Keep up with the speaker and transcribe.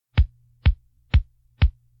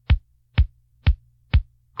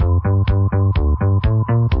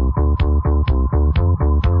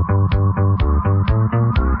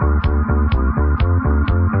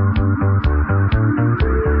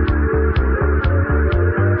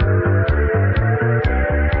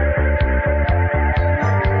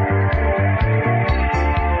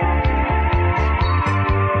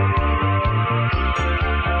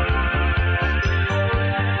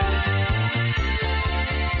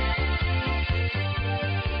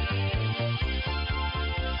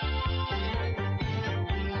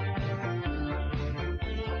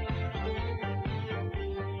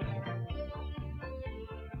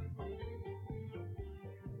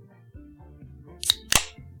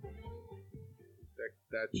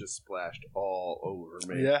That just splashed all over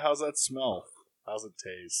me. Yeah, how's that smell? How's it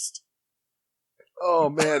taste? Oh,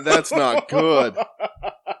 man, that's not good.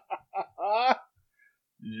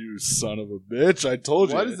 You son of a bitch. I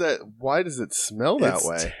told you. Why does it smell that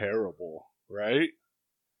way? It's terrible, right?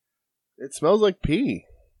 It smells like pee.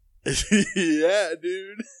 Yeah,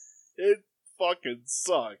 dude. It fucking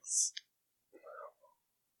sucks.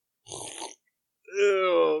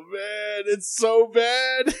 Oh, man. It's so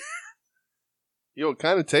bad. It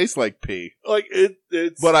kind of tastes like pee. Like,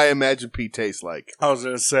 it's... But I imagine pee tastes like. I was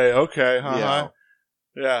going to say, okay,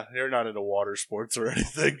 Yeah, you're not into water sports or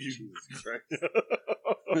anything. Jesus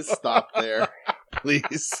Christ. Stop there,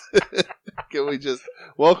 please. Can we just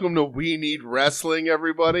welcome to We Need Wrestling,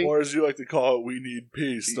 everybody? Or as you like to call it, We Need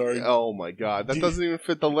Peace. Starring oh my God, that doesn't even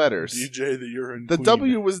fit the letters. DJ the Urine The Queen.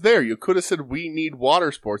 W was there. You could have said We Need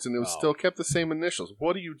Water Sports, and it was still kept the same initials.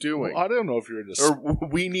 What are you doing? Well, I don't know if you're into. Or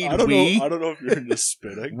We Need I don't We. know. I don't know if you're into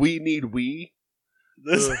spitting. We Need We.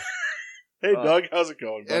 Hey, Doug, how's it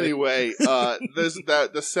going, buddy? Anyway,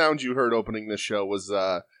 the sound you heard opening this show was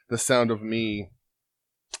the sound of me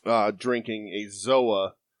drinking a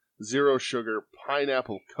Zoa zero sugar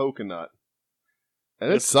pineapple coconut,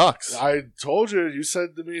 and it sucks. I told you. You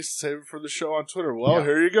said to me, save it for the show on Twitter. Well,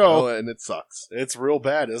 here you go. Oh, and it sucks. It's real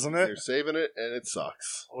bad, isn't it? You're saving it, and it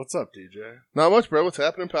sucks. What's up, DJ? Not much, bro. What's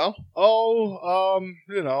happening, pal? Oh,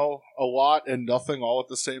 a lot and nothing all at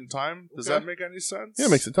the same time. Does that make any sense? Yeah,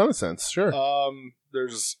 it makes a ton of sense. Sure.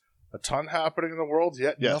 There's a ton happening in the world,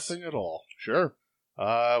 yet nothing at all. Sure.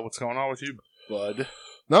 What's going on with you, bud?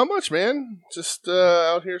 Not much, man. Just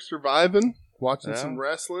out here surviving, watching some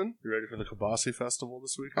wrestling. You ready for the Kabasi Festival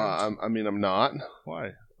this weekend? I'm not.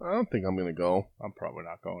 Why? I don't think I'm going to go. I'm probably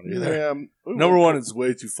not going either. Yeah, Number one, it's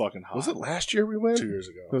way too fucking hot. Was it last year we went? 2 years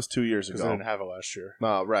ago. It was 2 years ago. Because I didn't have it last year.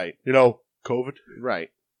 Right. COVID.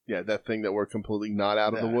 Right. Yeah, that thing that we're completely not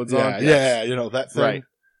out of the woods on. Yeah, that thing.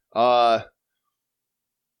 Right.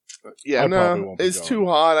 Yeah, no, it's going. too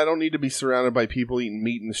hot. I don't need to be surrounded by people eating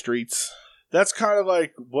meat in the streets. That's kind of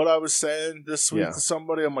like what I was saying this week to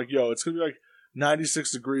somebody. I'm like, it's going to be like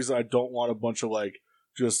 96 degrees and I don't want a bunch of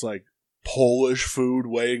just Polish food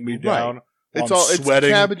weighing me down. It's sweating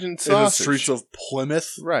it's cabbage and sausage in the streets of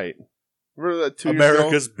Plymouth. Right. Remember that 2 years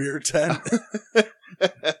America's beer tent.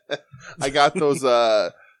 I got those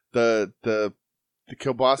the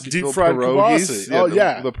kielbasa deep fried pierogies.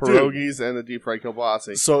 kielbasa. The pierogies and the deep fried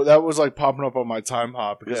kielbasa. So that was popping up on my time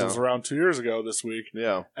hop because it was around 2 years ago this week.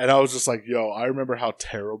 Yeah. And I was just like, I remember how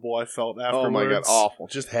terrible I felt afterwards. Oh my God, awful.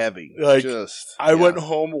 Just heavy. I went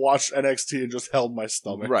home, watched NXT, and just held my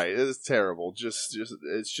stomach. Right. It's terrible.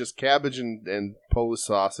 It's just cabbage and Polish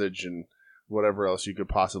sausage and whatever else you could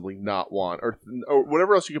possibly not want, or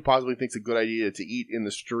whatever else you could possibly think is a good idea to eat in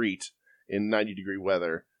the street in 90-degree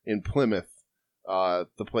weather in Plymouth,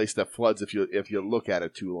 the place that floods if you look at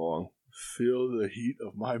it too long. Feel the heat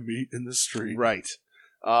of my meat in the street. Right.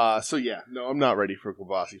 I'm not ready for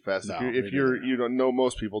Kabasi Fest. No, if you don't know,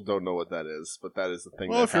 most people don't know what that is, but that is the thing.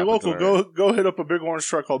 Well, if you're local, go hit up a big orange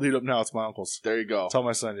truck called Eat Up Now. It's my uncle's. There you go. Tell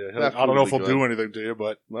my son you. I don't know if he'll do anything to you,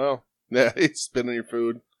 but he's spitting your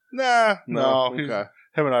food. Nah, no. Okay.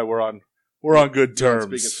 Him and I we're on good terms.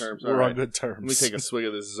 Speaking terms, we're on good terms. Let me take a swig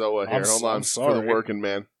of this Zoa here. Hold on, I'm sorry. for the working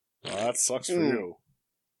man. Oh, that sucks for you.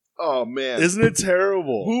 Oh man, isn't it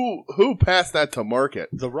terrible? Who passed that to market?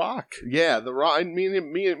 The Rock. Yeah, The Rock. Me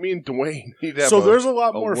and Dwayne. So there's a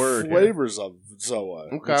lot more flavors of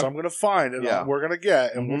Zoa, which I'm going to find and we're going to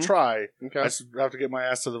get and we'll try. Okay. I have to get my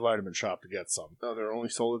ass to the vitamin shop to get some. Oh, they're only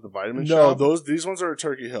sold at the vitamin shop? No, these ones are at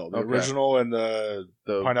Turkey Hill. The original and the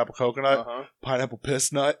pineapple coconut, pineapple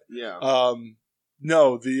piss nut. Yeah.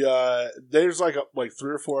 No, there's like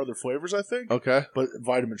 3 or 4 other flavors, I think. Okay. But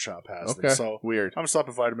Vitamin Shop has them. So weird. I'm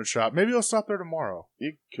stopping at Vitamin Shop. Maybe I'll stop there tomorrow.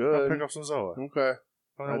 You could. I'll pick up some Zoa. Okay.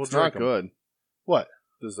 That's not good. What?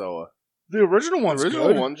 The Zoa. The original one's good. The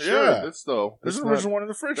original one, sure. Yeah. There's an original one in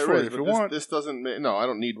the fridge for you if you want. This doesn't... No, I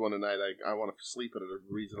don't need one tonight. I want to sleep at a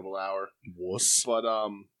reasonable hour. Wuss. But,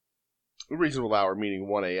 a reasonable hour meaning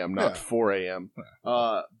 1 a.m., not 4 a.m.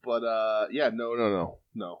 No.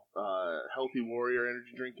 Healthy Warrior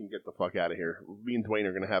energy drink and get the fuck out of here. Me and Dwayne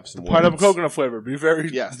are going to have some pineapple coconut flavor. Be very...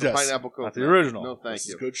 Yes, the pineapple coconut. Not the original. No, thank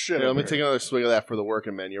you. Good shit. Here, let me take another swig of that for the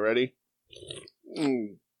working man. You ready?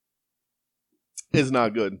 It's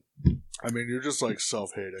not good. I mean, you're just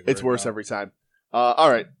self-hating. It's worse every time. All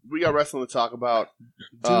right, we got wrestling to talk about.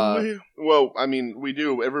 Do we? Well, I mean, we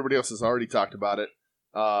do. Everybody else has already talked about it.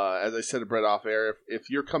 As I said to Brett off air, if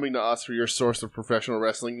you're coming to us for your source of professional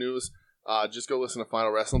wrestling news, just go listen to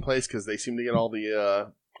Final Wrestling Place because they seem to get all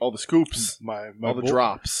All the scoops. All the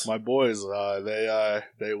drops. My boys, they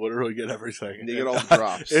literally get everything. They get all the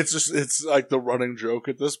drops. It's like the running joke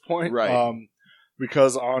at this point. Right.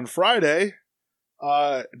 Because on Friday,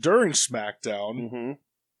 during SmackDown,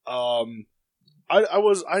 I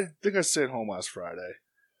think I stayed home last Friday,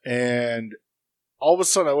 and all of a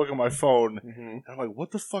sudden I look at my phone, and I'm like, what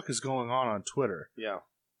the fuck is going on Twitter? Yeah.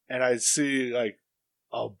 And I see, like,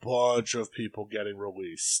 a bunch of people getting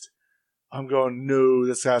released. I'm going, no,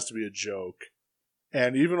 this has to be a joke.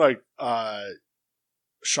 And even, like,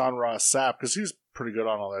 Sean Ross Sapp, because he's pretty good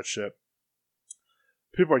on all that shit,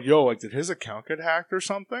 people are, yo, like, did his account get hacked or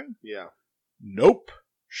something? Yeah. Nope.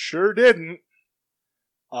 Sure didn't.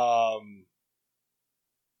 What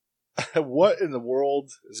in the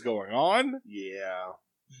world is going on? Yeah.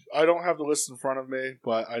 I don't have the list in front of me,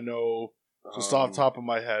 but I know just off the top of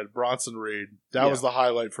my head, Bronson Reed, that was the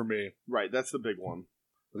highlight for me. Right, that's the big one.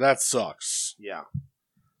 That sucks. Yeah.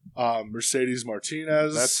 Mercedes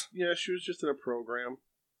Martinez. She was just in a program.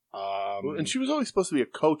 And she was always supposed to be a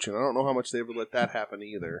coach, and I don't know how much they ever let that happen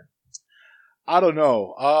either. I don't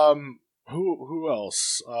know. Who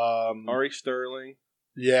else? Ari Sterling.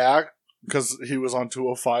 Yeah, because he was on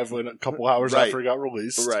 205 in a couple hours after he got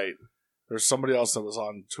released. Right. There's somebody else that was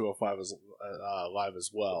on 205 live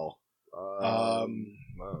as well. I don't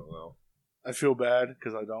know. I feel bad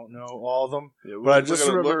because I don't know all of them. Yeah, but I just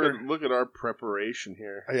remember... Look at our preparation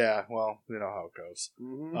here. Yeah, well, you know how it goes.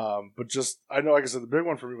 Mm-hmm. But just, I know, like I said, the big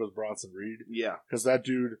one for me was Bronson Reed. Yeah. Because that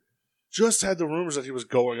dude just had the rumors that he was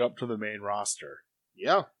going up to the main roster.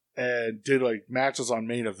 Yeah. And did, like, matches on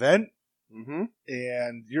main event. Mm-hmm.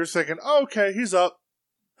 And you're thinking, oh, okay, he's up.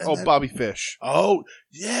 And Bobby Fish. Oh,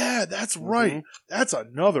 yeah, that's right. That's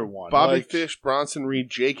another one. Bobby Fish, Bronson Reed,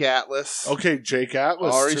 Jake Atlas. Okay, Jake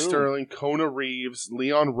Atlas, Ari Sterling, Kona Reeves,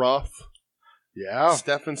 Leon Ruff. Yeah.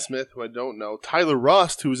 Stephen Smith, who I don't know. Tyler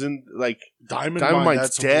Rust, who's in, like, Diamond Mine's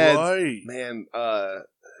that's dead. Right. Man,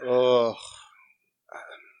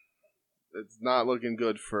 it's not looking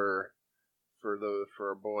good for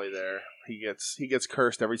a boy there. He gets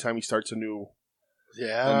cursed every time he starts a new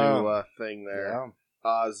thing there. Yeah.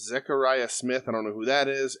 Zechariah Smith, I don't know who that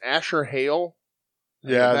is. Asher Hale.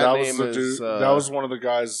 Yeah, that was the dude. That was one of the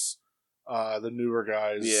guys, the newer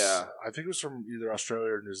guys. Yeah. I think it was from either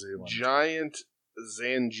Australia or New Zealand. Giant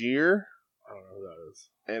Zangier. I don't know who that is.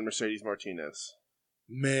 And Mercedes Martinez.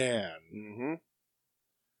 Man. Mm-hmm.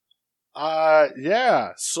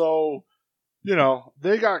 Yeah. So,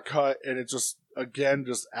 they got cut, and it just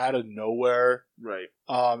out of nowhere. Right.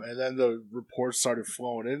 And then the reports started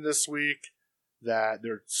flowing in this week that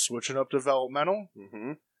they're switching up developmental.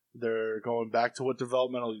 Mm-hmm. They're going back to what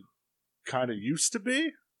developmental kind of used to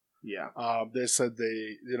be. Yeah. They said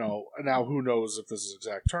they, now who knows if this is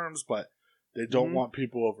exact terms, but they don't want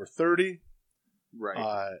people over 30.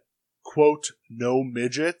 Right. Quote, no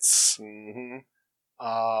midgets. Mm-hmm.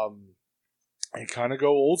 And kind of go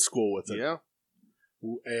old school with it. Yeah.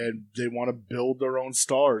 And they want to build their own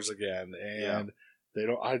stars again. And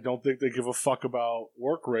I don't think they give a fuck about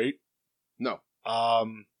work rate. No.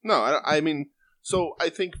 No, I mean, so I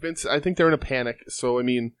think they're in a panic. So, I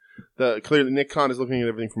mean, clearly Nick Khan is looking at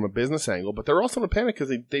everything from a business angle, but they're also in a panic because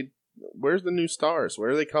they where's the new stars? Where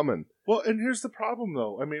are they coming? Well, and here's the problem,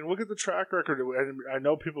 though. I mean, look at the track record. I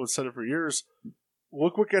know people have said it for years.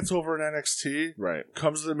 Look what gets over in NXT. Right.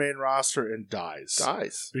 Comes to the main roster and dies.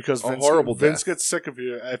 Because Vince gets sick of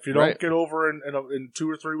you. If you don't get over in 2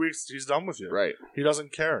 or 3 weeks, he's done with you. Right. He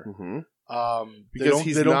doesn't care. Mm-hmm. Because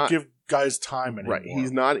they don't give guys time anymore. Right.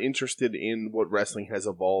 He's not interested in what wrestling has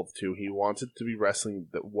evolved to. He wants it to be wrestling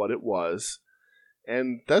what it was.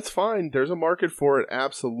 And that's fine. There's a market for it,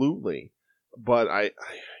 absolutely. But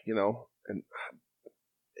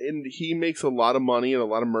and he makes a lot of money and a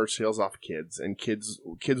lot of merch sales off kids. And kids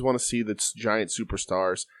want to see the giant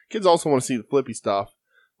superstars. Kids also want to see the flippy stuff.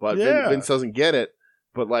 But Vince doesn't get it.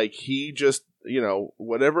 But, like, he just,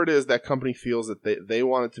 whatever it is, that company feels that they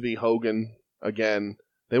want it to be Hogan again.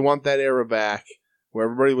 They want that era back where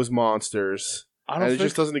everybody was monsters. It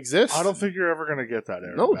just doesn't exist. I don't think you're ever going to get that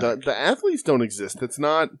era No, back. The athletes don't exist. It's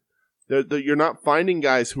not... You're not finding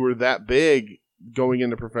guys who are that big going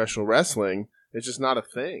into professional wrestling. It's just not a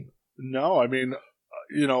thing. No, I mean,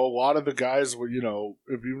 a lot of the guys were, even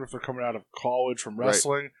if they're coming out of college from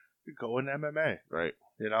wrestling, you go in MMA. Right.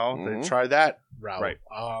 They try that route. Right.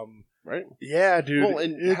 Right. Yeah, dude. Well,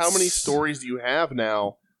 and how many stories do you have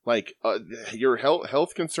now? Like, your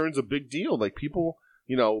health concern's a big deal. Like, people,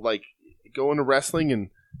 go into wrestling and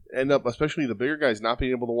end up, especially the bigger guys, not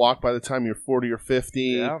being able to walk by the time you're 40 or 50.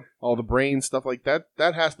 Yeah. All the brain stuff like that.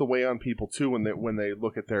 That has to weigh on people too when they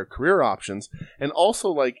look at their career options. And also,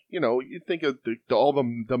 like, you think of all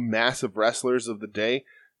the massive wrestlers of the day.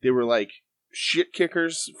 They were like shit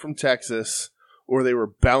kickers from Texas, or they were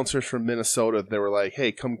bouncers from Minnesota. They were like,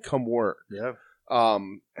 "Hey, come work." Yeah.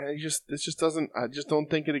 And it just doesn't. I just don't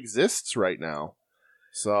think it exists right now.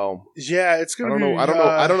 So yeah, it's gonna.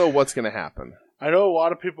 I don't know what's gonna happen. I know a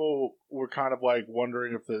lot of people were kind of like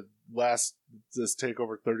wondering if this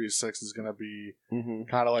Takeover 36 is gonna be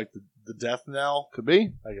kind of like the death knell. Could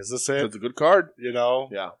be. Like, is this it? It's a good card.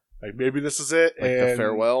 Yeah. Like, maybe this is it, like and the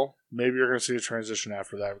farewell. Maybe you're gonna see a transition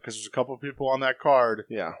after that, because there's a couple of people on that card.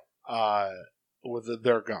 Yeah.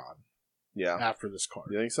 They're gone. Yeah. After this card.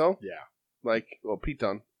 You think so? Yeah. Like, well, Pete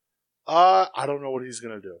Dunne. I don't know what he's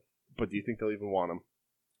gonna do. But do you think they'll even want him?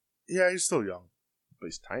 Yeah, he's still young. But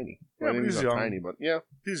he's tiny. Yeah, but he's young. Tiny, but yeah,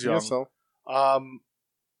 he's young. So.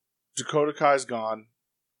 Dakota Kai's gone.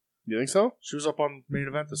 You think so? She was up on main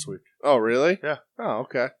event this week. Oh, really? Yeah. Oh,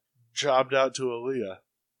 okay. Jobbed out to Aaliyah.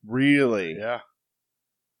 Really? Yeah.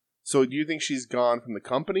 So do you think she's gone from the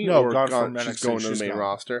company? No, or gone from NXT. She's going to the main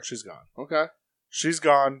roster? She's gone. Okay. She's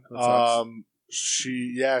gone. That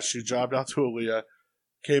sucks. She jobbed out to Aaliyah.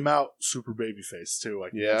 Came out super babyface too,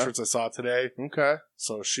 like the entrance I saw today. Okay.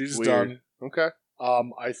 So she's Weird. done. Okay.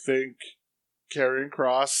 I think Karrion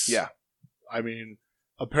Kross. Yeah. I mean,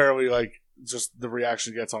 apparently, like, just the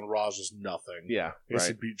reaction he gets on Raw is just nothing. Yeah. He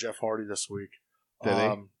beat Jeff Hardy this week. Did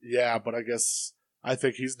he? Yeah, but I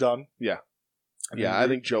think he's done. Yeah. I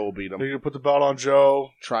think Joe will beat him. They're gonna put the belt on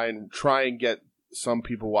Joe. Try and get some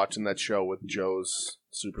people watching that show with Joe's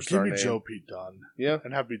superstar Give me name. Joe Pete Dunne. Yeah.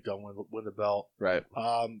 And have Pete Dunne win the belt. Right.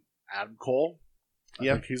 Adam Cole. I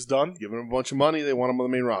think he's done. Give him a bunch of money. They want him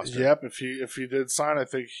on the main roster. Yep. If he did sign, I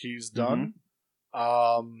think he's done.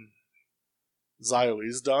 Xia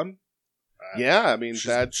Li's done. Yeah, I mean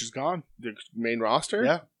she's gone. The main roster.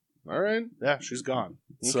 Yeah. All right. Yeah, she's gone.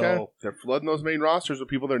 Okay. So they're flooding those main rosters with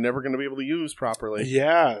people they're never going to be able to use properly.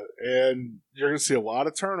 Yeah, and you're going to see a lot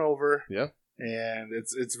of turnover. Yeah. And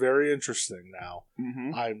it's very interesting now.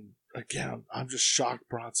 Mm-hmm. I'm just shocked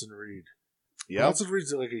Bronson Reed. Yeah. Bronson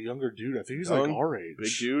Reed's like a younger dude. I think he's like our age.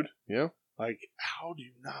 Big dude. Yeah. Like, how do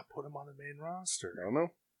you not put him on the main roster? I don't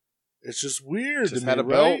know. It's just weird. Just had a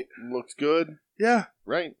belt. Looked good. Yeah.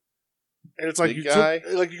 Right. And it's like Big guy.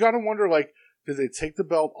 you got to wonder, like, did they take the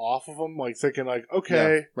belt off of him? Like, thinking, like,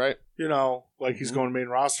 okay, yeah, right. Like he's going to main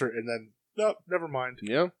roster, and then no, never mind.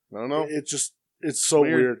 Yeah. I don't know. It's so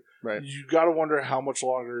weird. Right. You got to wonder how much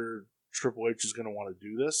longer Triple H is going to want to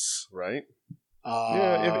do this. Right.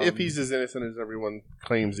 If he's as innocent as everyone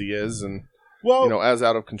claims he is, and as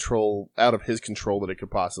out of his control that it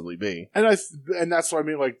could possibly be. And that's what I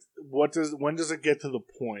mean. Like, when does it get to the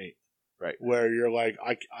point, right, where you're like,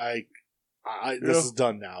 this is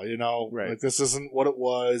done now, right? Like, this isn't what it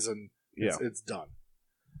was, and it's done.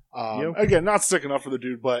 Yep. Again, not sticking up for the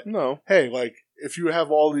dude, but no. Hey, like, if you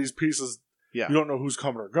have all these pieces, you don't know who's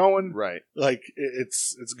coming or going, right? Like,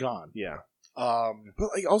 it's gone. Yeah. But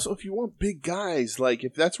like, also, if you want big guys, like,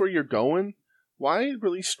 if that's where you're going, why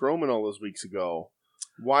release Strowman all those weeks ago?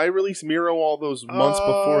 Why release Miro all those months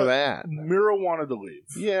before that? Miro wanted to leave.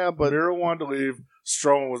 Yeah, but Miro wanted to leave.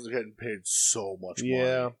 Strowman was getting paid so much money.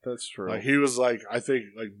 Yeah, that's true. Like, he was like, I think,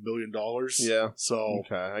 like $1 million. Yeah. So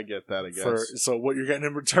okay, I get that. I guess. So what you're getting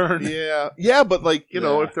in return? Yeah, but like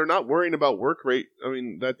if they're not worrying about work rate, I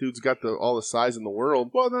mean, that dude's got all the size in the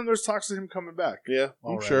world. Well, then there's talks of him coming back. Yeah,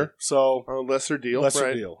 I'm sure. So a lesser deal.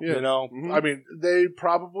 Lesser deal. Yeah. I mean, they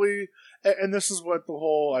probably, and this is what the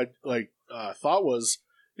whole thought was.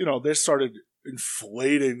 They started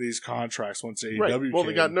inflating these contracts once AEW came. Well,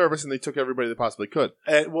 they got nervous and they took everybody they possibly could.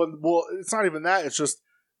 And well, it's not even that. It's just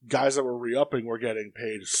guys that were re-upping were getting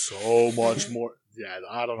paid so much more. Yeah,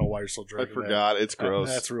 I don't know why you're still drinking. I forgot. It's gross.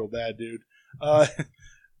 That's real bad, dude.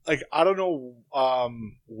 Like, I don't know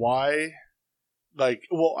why. Like,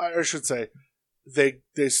 well, I should say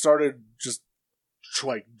they started just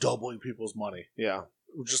like doubling people's money. Yeah,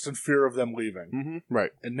 just in fear of them leaving. Mm-hmm.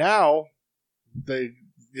 Right. And now they.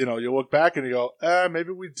 You look back and you go,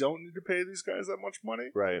 maybe we don't need to pay these guys that much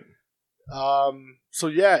money. Right. So,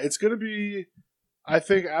 yeah, it's going to be, I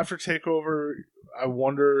think, after TakeOver, I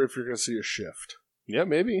wonder if you're going to see a shift. Yeah,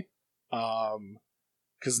 maybe.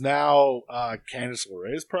 Because now Candice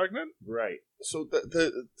LeRae is pregnant. Right. So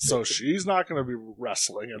so she's not going to be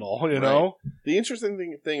wrestling at all, you know? The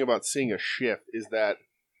interesting thing about seeing a shift is that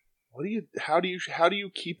how do you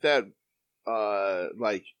keep that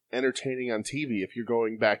entertaining on TV if you're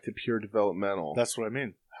going back to pure developmental? That's what I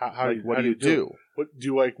mean. How what how do you do? What do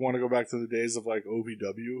you like? Want to go back to the days of like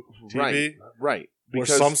OVW TV? Right. Where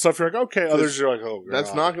Because some stuff you're like, okay, others you're like, oh, God.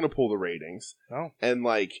 that's not going to pull the ratings. No. And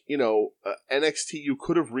like, NXT, you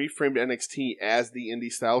could have reframed NXT as the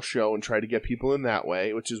indie style show and tried to get people in that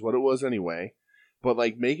way, which is what it was anyway. But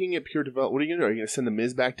like making it pure develop, what are you going to do? Are you going to send the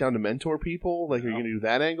Miz back down to mentor people? Like, are you going to do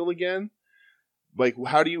that angle again? Like,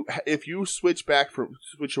 how do you, if you switch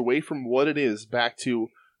away from what it is back to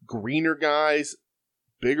greener guys,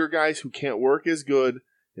 bigger guys who can't work as good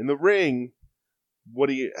in the ring,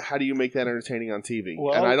 how do you make that entertaining on TV?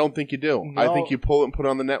 Well, and I don't think you do. no. I think you pull it and put it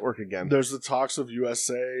on the network again. There's the talks of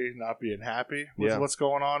USA not being happy with what's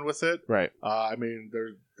going on with it. Right. I mean,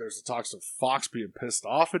 there's the talks of Fox being pissed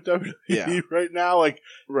off at WWE Yeah. right now. Like,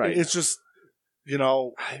 Right. It's just,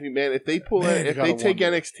 I mean, man, if they take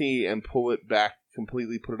NXT and pull it back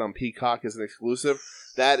completely, put it on Peacock as an exclusive,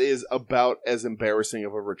 that is about as embarrassing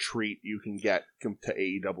of a retreat you can get to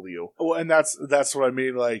AEW. Well, and that's what I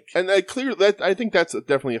mean. Like, and I think that's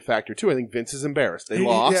definitely a factor too. I think Vince is embarrassed. They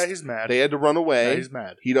lost. Yeah, he's mad. They had to run away. Yeah, he's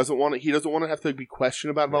mad. He doesn't want to have to be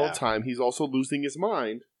questioned about it all the time. He's also losing his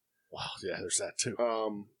mind. Wow. Yeah, there's that too.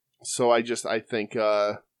 So I think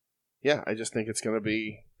it's gonna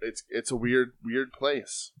be it's a weird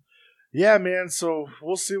place. Yeah, man. So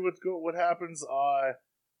we'll see what happens.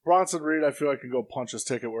 Bronson Reed, I feel like can go punch his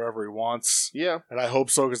ticket wherever he wants. Yeah, and I hope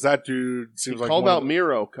so because that dude seems like called out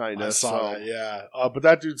Miro kind of. I saw that, yeah. But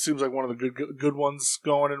that dude seems like one of the good ones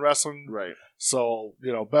going in wrestling. Right. So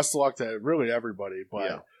best of luck to really everybody.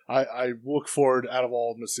 But I look forward out of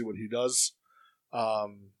all of them to see what he does.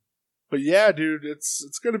 But yeah, dude,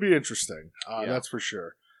 it's going to be interesting. That's for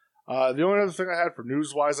sure. The only other thing I had for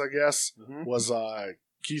news wise, I guess, was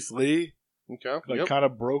Keith Lee. Okay. Kind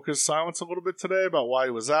of broke his silence a little bit today about why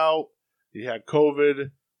he was out. He had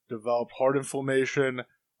COVID, developed heart inflammation,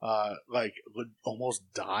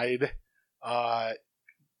 almost died.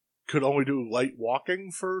 Could only do light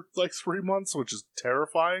walking for like 3 months, which is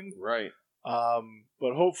terrifying. Right.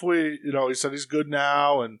 But hopefully, he said he's good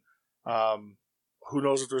now, and who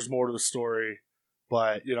knows if there's more to the story.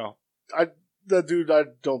 But, that dude I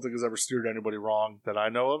don't think has ever steered anybody wrong that I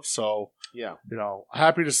know of. So, yeah,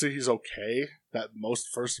 happy to see he's okay. That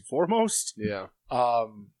first and foremost. Yeah. I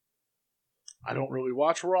don't really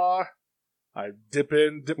watch Raw. I dip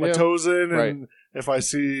my toes in, and if I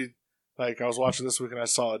see, like, I was watching this week and I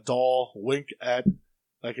saw a doll wink at,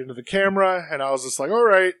 like, into the camera, and I was just like, all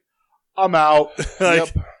right, I'm out.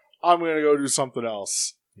 I'm gonna go do something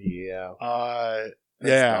else. Yeah.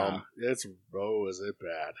 Dumb. Is it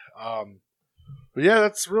bad? But yeah,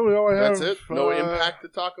 that's really all I have. That's it? No Impact to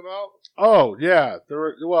talk about? Oh, yeah.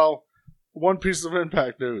 One piece of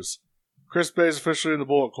Impact news. Chris Bay is officially in the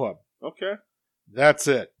Bullet Club. Okay. That's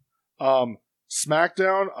it.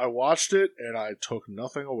 SmackDown, I watched it, and I took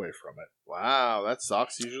nothing away from it. Wow, that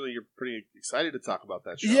sucks. Usually you're pretty excited to talk about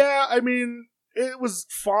that show. Yeah, I mean, it was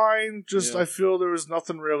fine. Just, I feel there was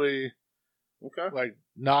nothing really, like,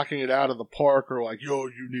 knocking it out of the park or like, yo,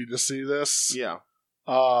 you need to see this. Yeah.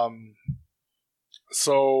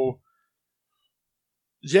 So,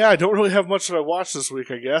 yeah, I don't really have much that I watched this week,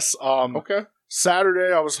 I guess. Okay.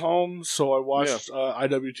 Saturday, I was home, so I watched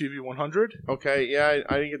IWTV 100. Okay, yeah,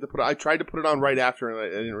 I didn't get to put it. I tried to put it on right after, and I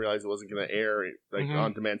didn't realize it wasn't going to air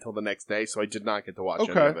on demand till the next day, so I did not get to watch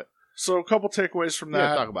any of it. So, a couple takeaways from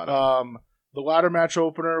that. Yeah, talk about it. The ladder match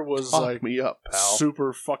opener was me up, pal.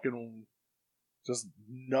 Super fucking just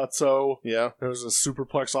nutso. Yeah. There was a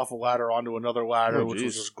superplex off a ladder onto another ladder, which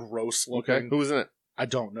was just gross looking. Okay. Who was in it? I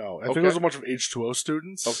don't know. I think it was a bunch of H2O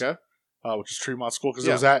students. Okay. Which is Tremont School, because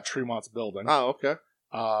it was at Tremont's building. Oh, okay.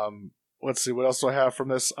 Let's see, what else do I have from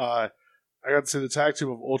this? I got to see the tag team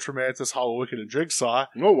of Ultra Mantis, Hollow Wicked, and Jigsaw.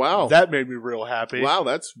 Oh, wow. That made me real happy. Wow,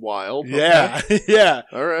 that's wild. Yeah, yeah.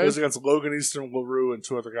 All right. It was against Logan Easton, LaRue, and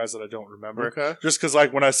two other guys that I don't remember. Okay. Just because,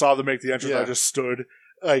 like, when I saw them make the entrance, I just stood.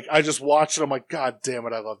 Like, I just watched it. I'm like, God damn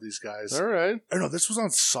it, I love these guys. All right. I know, this was on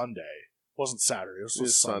Sunday. It wasn't Saturday. It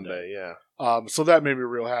was Sunday, yeah. So that made me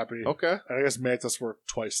real happy. Okay. And I guess Mantis worked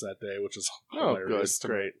twice that day, which is hilarious. Good.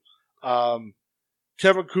 Great.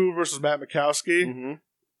 Kevin Koo versus Matt Mikowski. Mm-hmm.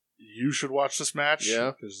 You should watch this match.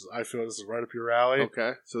 Yeah. Because I feel this is right up your alley.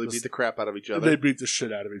 Okay. So they beat the crap out of each other. They beat the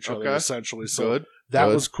shit out of each other, essentially. So good. That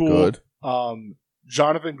was cool. Good.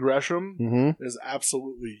 Jonathan Gresham is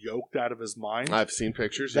absolutely yoked out of his mind. I've seen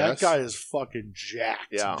pictures, That guy is fucking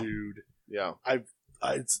jacked, dude. Yeah.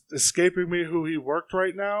 It's escaping me who he worked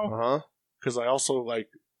right now. Uh-huh. Because I also,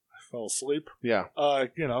 fell asleep. Yeah.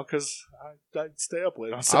 Because I'd stay up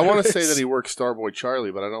late on Saturdays. I want to say that he worked Starboy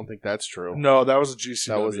Charlie, but I don't think that's true. No, that was a GCW.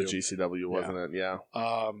 That was a GCW, wasn't it? Yeah.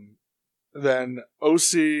 Then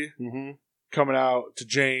OC coming out to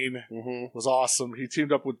Jane was awesome. He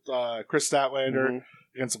teamed up with Chris Statlander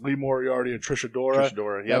against Lee Moriarty and Trish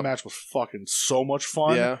Adora. That match was fucking so much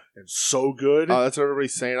fun and so good. That's what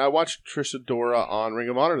everybody's saying. I watched Trish Adora on Ring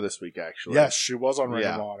of Honor this week, actually. Yes, she was on Ring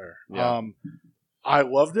of Honor. Yeah. I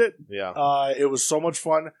loved it. Yeah. It was so much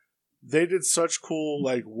fun. They did such cool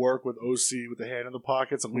work with OC with the hand in the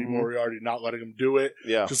pockets and Lee Moriarty not letting him do it.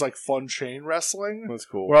 Yeah. Just fun chain wrestling. That's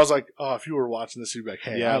cool. Where I was like, oh, if you were watching this, you'd be like,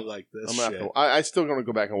 hey, I like this shit. I still going to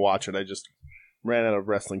go back and watch it. I just ran out of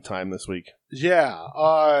wrestling time this week. Yeah.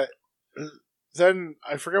 Then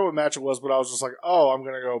I forget what match it was, but I was just like, oh, I'm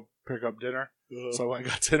going to go pick up dinner. So I went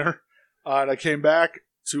and got dinner. And I came back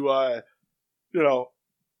to,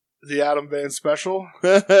 the Adam Van special.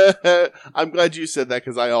 I'm glad you said that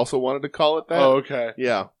because I also wanted to call it that. Oh, okay.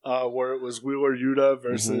 Yeah. Where it was Wheeler Yuta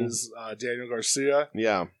versus Daniel Garcia.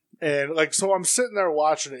 Yeah. And so I'm sitting there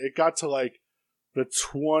watching it. It got to the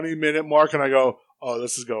 20-minute mark, and I go, "Oh,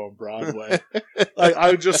 this is going Broadway."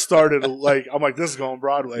 I just started. I'm like, "This is going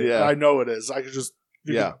Broadway." Yeah. And I know it is. I could just.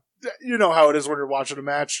 You know how it is when you're watching a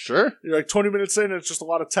match. Sure. You're 20 minutes in, and it's just a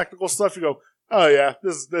lot of technical stuff. You go, "Oh yeah,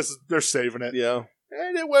 this they're saving it." Yeah.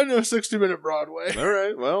 And it went to a 60-minute Broadway. All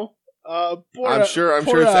right. Well, I'm sure it's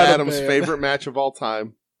Adam's favorite match of all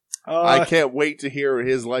time. I can't wait to hear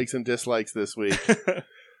his likes and dislikes this week.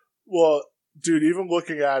 Well, dude, even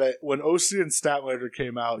looking at it, when OC and Statlander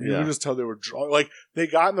came out, you could just tell they were they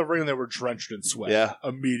got in the ring and they were drenched in sweat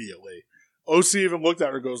immediately. OC even looked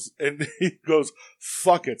at her and he goes,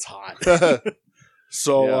 "Fuck, it's hot."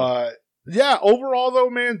 So, overall though,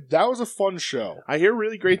 man, that was a fun show. I hear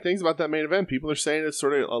really great things about that main event. People are saying it's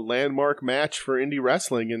sort of a landmark match for indie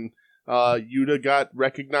wrestling, and Yuta got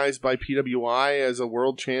recognized by PWI as a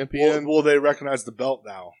world champion. Well, they recognize the belt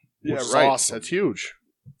now. Yeah, which is right. Awesome. That's huge.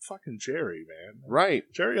 Fucking Jerry, man. Right.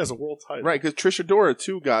 Jerry has a world title. Right, because Trish Adora,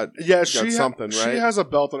 too, got something, right? She has a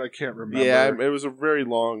belt that I can't remember. Yeah, it was a very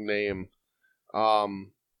long name.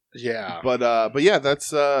 Yeah. But yeah,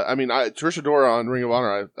 that's, Trish Adora on Ring of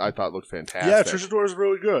Honor, I thought looked fantastic. Yeah, Trish Adora's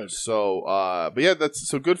really good. So, but yeah, that's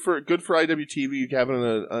so good for IWTV having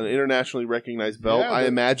an internationally recognized belt. I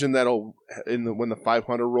imagine that'll, when the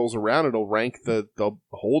 500 rolls around, it'll rank the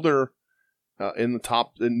holder in the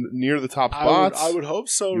top, near the top spots. I would hope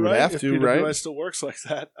so, you right? Have if to, PWI right? still works like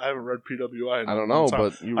that. I haven't read PWI. I don't know,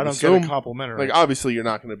 but you I don't assume, get a complimentary. Obviously, you're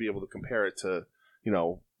not going to be able to compare it to,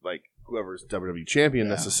 whoever's WWE champion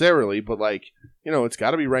necessarily, but it's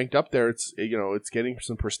got to be ranked up there. It's it's getting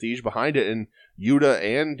some prestige behind it, and Yuta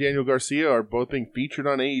and Daniel Garcia are both being featured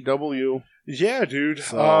on AEW. Yeah, dude.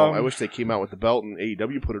 So I wish they came out with the belt and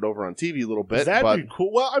AEW put it over on TV a little bit. That'd be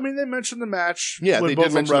cool. Well, they mentioned the match. Yeah, when they both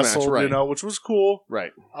did mention wrestled, the match, right? Which was cool.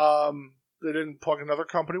 Right. They didn't plug another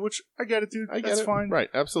company, which I get it, dude. That's fine. Right,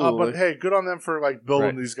 absolutely. But hey, good on them for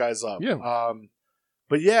building these guys up. Yeah.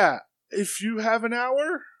 But yeah, if you have an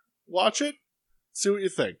hour, watch it. See what you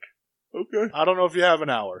think. Okay. I don't know if you have an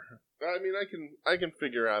hour. I can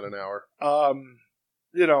figure out an hour.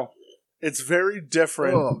 It's very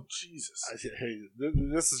different. Oh, Jesus. Hey,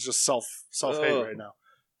 this is just self-hate right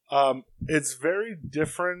now. It's very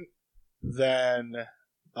different than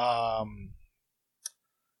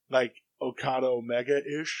Okada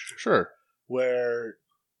Omega-ish. Sure. Where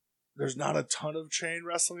there's not a ton of chain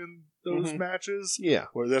wrestling in those matches. Yeah.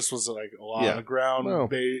 Where this was a lot on the ground,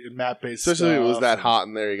 mat-based stuff. Especially if it was that hot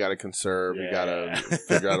in there, you got to conserve. You got to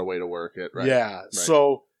figure out a way to work it. Right. Yeah. Right.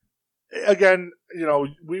 So, again,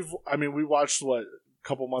 we watched, a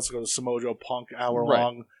couple months ago, the Samoa Joe Punk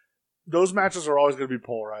hour-long. Those matches are always going to be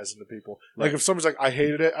polarizing to people. Right. If somebody's like, I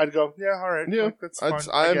hated it, I'd go, yeah, all right. Yeah. That's fine.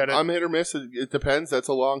 I get it. I'm hit or miss. It depends. That's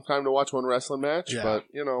a long time to watch one wrestling match. Yeah. But,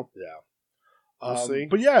 Yeah. We'll see.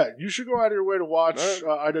 But yeah, you should go out of your way to watch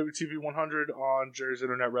IWTV 100 on Jerry's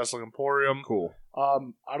Internet Wrestling Emporium. Cool. I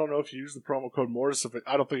don't know if you use the promo code Mortis.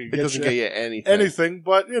 I don't think it doesn't get you anything.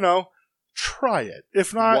 But try it.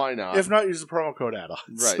 If not, why not? If not, use the promo code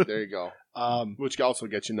add-ons. Right there, you go. Which also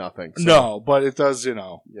gets you nothing. So. No, but it does.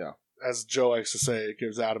 Yeah. As Joe likes to say, it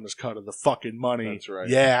gives Adam his cut of the fucking money. That's right.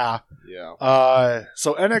 Yeah. Yeah.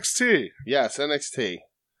 So NXT. Yes, NXT.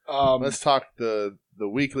 Let's talk the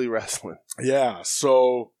weekly wrestling. Yeah,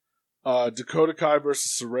 so Dakota Kai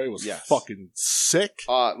versus Saray was fucking sick.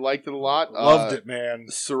 Liked it a lot. Loved it, man.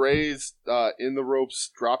 Saray's in the ropes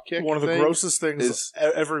dropkick. One of the grossest things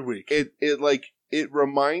every week. It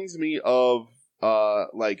reminds me of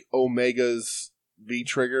Omega's V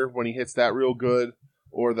trigger when he hits that real good,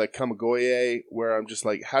 or the Kamigoye, where I'm just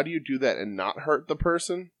like, how do you do that and not hurt the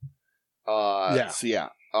person? So yeah.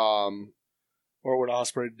 Or when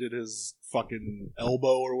Ospreay did his fucking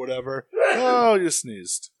elbow or whatever. Oh, you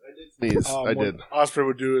sneezed. Sneeze. I did. Ospreay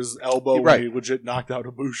would do his elbow when he legit knocked out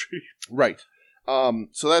Ibushi. Right.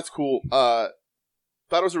 So that's cool. Thought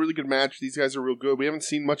it was a really good match. These guys are real good. We haven't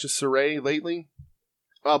seen much of Saray lately.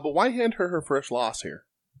 But why hand her first loss here?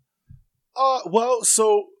 Well,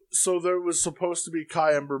 so there was supposed to be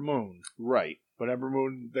Kai Ember Moon. Right. But Ember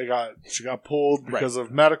Moon, she got pulled because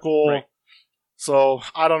of medical. Right. So,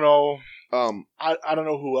 I don't know. I don't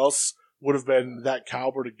know who else would have been that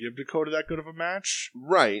caliber to give Dakota that good of a match.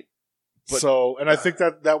 Right. But, and I think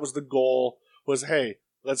that was the goal, was, hey,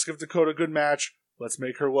 let's give Dakota a good match. Let's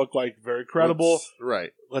make her look like very credible.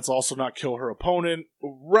 Let's also not kill her opponent.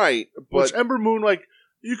 Right. Which Ember Moon,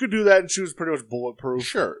 you could do that and she was pretty much bulletproof.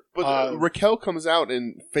 Sure. But Raquel comes out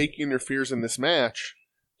and fake interferes in this match.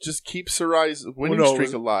 Just keeps Sarai's winning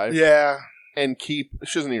streak alive. Yeah. And she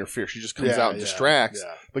doesn't interfere. She just comes out and distracts.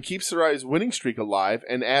 Yeah. But keeps Sarai's winning streak alive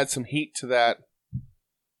and adds some heat to that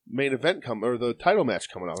main event or the title match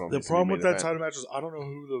coming out. The problem with that title match is I don't know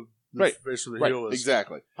who the face of the heel is.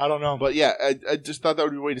 Exactly. I don't know. But yeah, I just thought that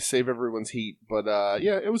would be a way to save everyone's heat. But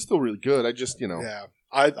it was still really good. I just, Yeah.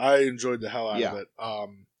 I enjoyed the hell out of it.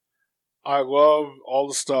 I love all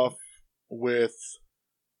the stuff with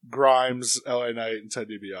Grimes, LA Knight, and Ted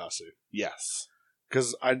DiBiase. Yes.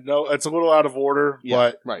 Because I know it's a little out of order,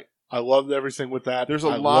 but I loved everything with that. There's a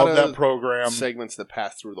lot of that program segments that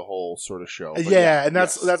pass through the whole sort of show. And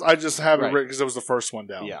that's I just have it written because it was the first one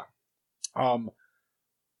down. Yeah.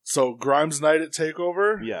 So Grimes Knight at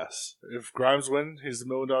TakeOver. Yes. If Grimes wins, he's the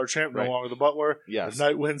 $1 million champ, no longer the Butler. Yes. If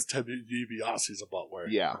Knight wins, Ted DiBiase's a Butler.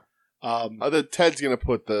 Yeah. Ted's going to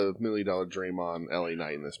put the $1 million dream on LA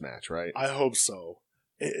Knight in this match, right? I hope so.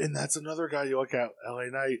 And that's another guy you look at, LA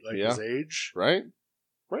Knight, his age. Right.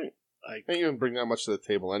 I can't even bring that much to the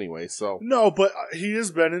table anyway, so. No, but he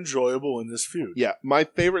has been enjoyable in this feud. Yeah, my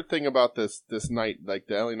favorite thing about this night, the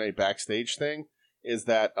LA Knight backstage thing, is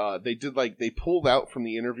that they pulled out from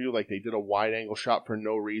the interview, they did a wide angle shot for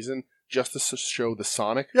no reason, just to show the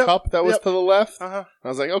Sonic cup that was to the left. I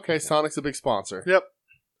was like, okay, Sonic's a big sponsor. Yep.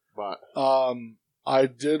 But I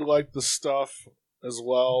did like the stuff as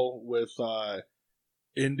well with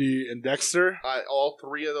Indy and Dexter. All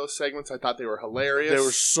three of those segments, I thought they were hilarious. They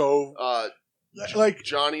were so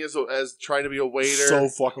Johnny as trying to be a waiter, so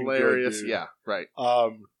fucking hilarious. Good, dude. Yeah, right.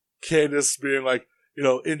 Candice being like,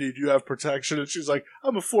 Indy, do you have protection? And she's like,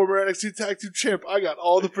 I'm a former NXT Tag Team Champ. I got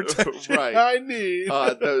all the protection I need.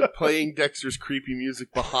 Playing Dexter's creepy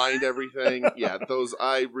music behind everything. Yeah, those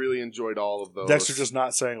I really enjoyed all of those. Dexter just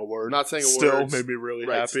not saying a word. Still made me really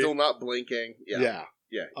happy. Still not blinking. Yeah.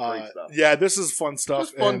 Yeah, great stuff. Yeah, this is fun stuff.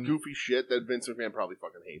 Just fun, goofy shit that Vince McMahon probably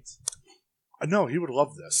fucking hates. No, he would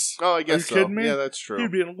love this. Oh, I guess so. Are you kidding me? Yeah, that's true.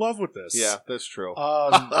 He'd be in love with this. Yeah, that's true.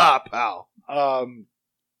 Pal.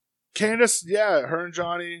 Candice, her and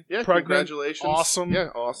Johnny, pregnant. Congratulations. Awesome. Yeah,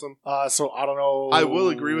 awesome. So I don't know. I will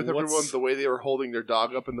agree with everyone. The way they were holding their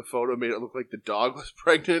dog up in the photo made it look like the dog was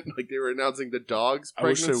pregnant, like they were announcing the dog's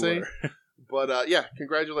pregnancy. I wish they were. But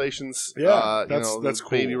congratulations. Yeah, that's cool.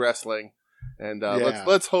 Baby wrestling. And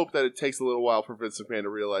let's hope that it takes a little while for Vince McMahon to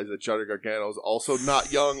realize that Johnny Gargano is also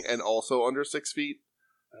not young and also under 6 feet.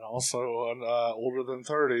 And also older than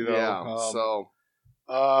 30, though.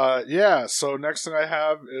 Yeah, so next thing I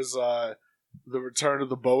have is the return of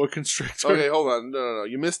the Boa Constrictor. Okay, hold on. No.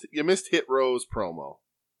 You missed Hit Row's promo.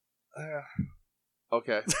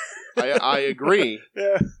 Okay. I agree.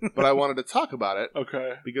 Yeah. But I wanted to talk about it.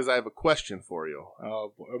 Okay. Because I have a question for you.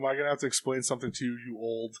 Am I going to have to explain something to you, you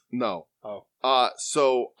old? No. Oh.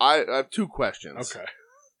 So I have two questions. Okay.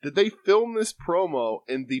 Did they film this promo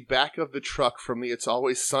in the back of the truck from the It's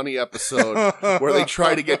Always Sunny episode where they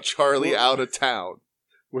try to get Charlie out of town?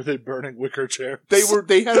 Were they burning wicker chairs?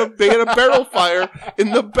 They had a barrel fire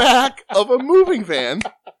in the back of a moving van.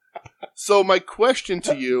 So my question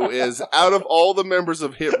to you is, out of all the members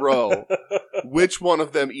of Hit Row, which one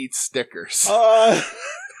of them eats stickers? Top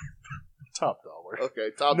dollar. Okay,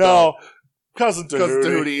 top dollar. No, Cousin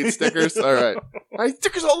Tahuti eats stickers. All right, I eat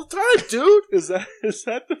stickers all the time, dude. Is that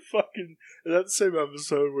the same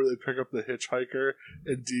episode where they pick up the hitchhiker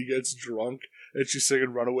and Dee gets drunk and she's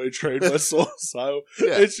singing "Runaway Train" by Soul Asylum,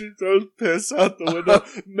 and she throws piss out the window?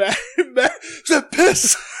 Matt, just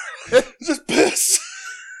piss, just piss.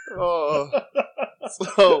 Oh,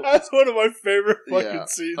 so that's one of my favorite fucking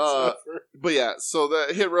scenes ever. But so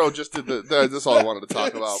the Hit Row just did this is all I wanted to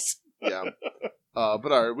talk about. Yeah.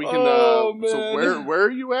 But all right, we can. Man. So where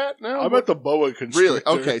are you at now? I'm at the Boa Constrictor. Really?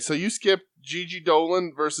 Okay, so you skipped Gigi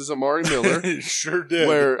Dolan versus Amari Miller. Sure did.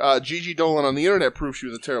 Where Gigi Dolan on the internet proved she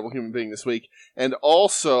was a terrible human being this week, and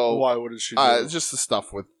also why? What did she do? Just the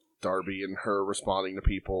stuff with Darby and her responding to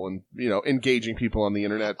people and, engaging people on the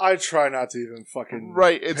internet. I try not to even fucking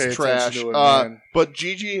it's pay trash. To it, man. But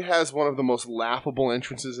Gigi has one of the most laughable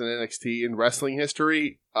entrances in NXT in wrestling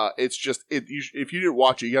history. It's just if you didn't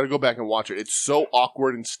watch it, you got to go back and watch it. It's so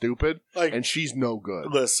awkward and stupid, and she's no good.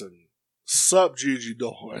 Listen, sup Gigi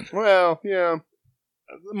Dolan. Well, yeah,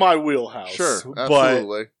 my wheelhouse. Sure,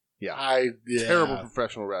 absolutely. But terrible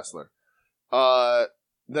professional wrestler.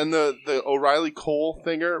 Then the O'Reilly Cole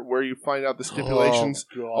thinger, where you find out the stipulations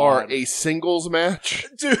are a singles match.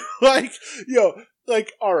 Dude,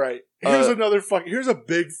 all right. Here's a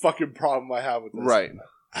big fucking problem I have with this. Right.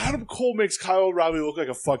 Adam Cole makes Kyle O'Reilly look like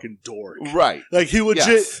a fucking dork. Right. Like, he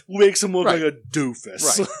legit makes him look like a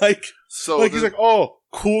doofus. Right. He's like, oh,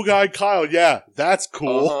 cool guy Kyle. Yeah, that's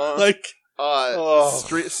cool.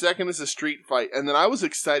 Second is a street fight, and then I was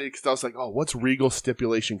excited because I was like, "Oh, what's Regal's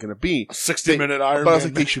stipulation going to be?" 60-minute Iron Man. But I was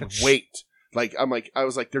like, they should wait. I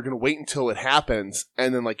was like, they're going to wait until it happens,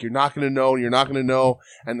 and then you're not going to know, and you're not going to know,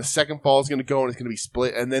 and the second fall is going to go, and it's going to be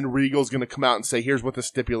split, and then Regal's going to come out and say, "Here's what the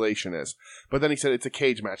stipulation is." But then he said it's a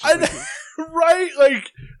cage match. Right?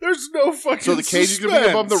 There's no fucking. So the cage is going to be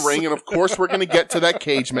above the ring, and of course we're going to get to that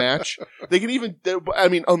cage match. They can even,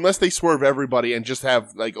 unless they swerve everybody and just have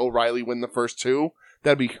O'Reilly win the first two,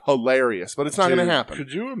 that'd be hilarious. But it's not going to happen.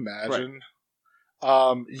 Could you imagine? Right.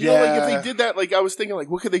 If they did that, I was thinking,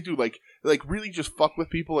 what could they do? Really just fuck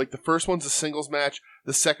with people. The first one's a singles match,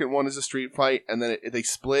 the second one is a street fight, and then they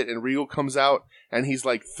split, and Regal comes out, and he's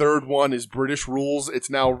third one is British rules.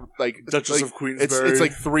 It's now Duchess of Queensberry.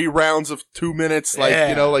 It's 3 rounds of 2 minutes,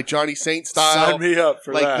 Johnny Saint style. Sign me up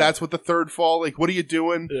for that. That's what the third fall. What are you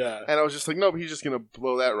doing? Yeah. And I was just nope, he's just gonna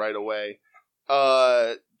blow that right away.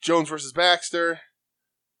 Jones versus Baxter.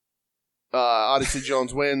 Odyssey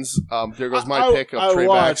Jones wins. There goes my pick of Trey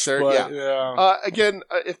Baxter. Again,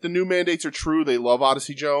 if the new mandates are true, they love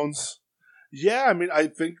Odyssey Jones. Yeah, I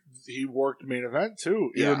think he worked main event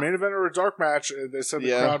too. Either main event or a dark match. And they said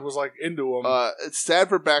the crowd was into him. It's sad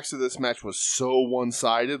for Baxter. This match was so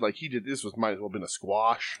one-sided. This might as well have been a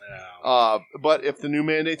squash. Yeah. But if the new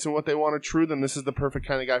mandates and what they want are true, then this is the perfect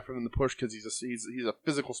kind of guy for them to push because he's a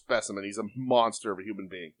physical specimen. He's a monster of a human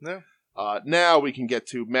being. Yeah. Now we can get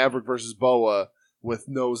to Maverick versus Boa with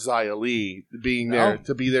no Xia Li being there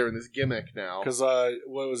to be there in this gimmick now. Because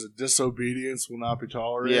what was it? Disobedience will not be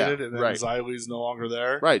tolerated, and then Xia Li's no longer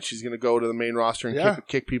there. Right, she's going to go to the main roster and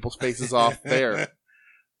kick people's faces off there.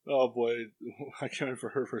 Oh boy, I can't wait for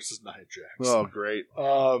her versus Nia Jax. Oh great.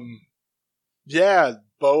 Boa.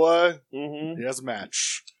 Mm-hmm. He has a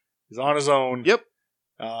match. He's on his own. Yep.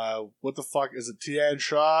 What the fuck is it? Tian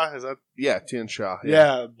Shaw? Is that? Yeah, Tian Shaw.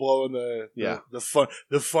 Yeah, blowing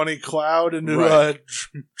the funny cloud into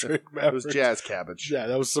Drake Maverick. It was Jazz Cabbage. Yeah,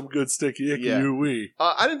 that was some good sticky icky ooey.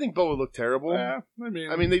 I didn't think Boa looked terrible. Yeah,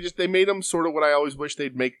 they made him sort of what I always wish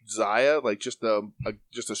they'd make Xia, just a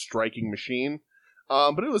striking machine.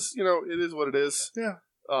 But it was, it is what it is. Yeah.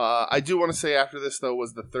 I do want to say after this though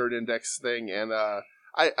was the third index thing, and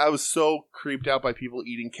I was so creeped out by people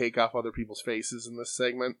eating cake off other people's faces in this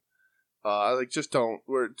segment.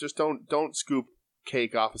 Don't scoop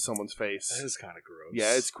cake off of someone's face. That is kind of gross.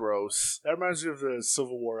 Yeah, it's gross. That reminds me of the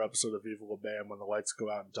Civil War episode of Evil Bam when the lights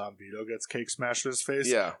go out and Don Vito gets cake smashed in his face.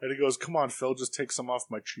 Yeah. And he goes, "Come on, Phil, just take some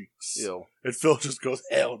off my cheeks." Ew. And Phil just goes,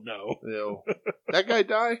 "Hell no." Ew. That guy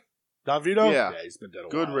die? Don Vito? Yeah. He's been dead a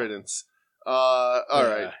while. Good riddance. All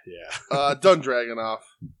right. Yeah. Done Dragunov.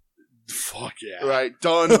 Fuck yeah. Right.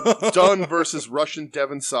 Dunn versus Russian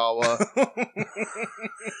Devon Sawa.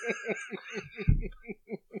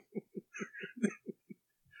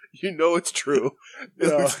 It's true. It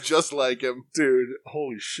looks just like him. Dude,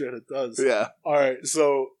 holy shit, it does. Yeah. Alright,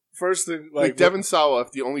 so first thing, Devon Sawa,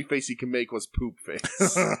 if the only face he can make was poop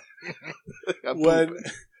face.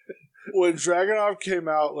 When Dragunov came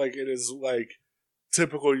out, in his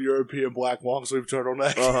typical European black long sleeve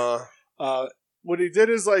turtleneck, what he did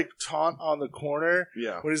is taunt on the corner.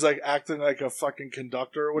 Yeah. When he's acting like a fucking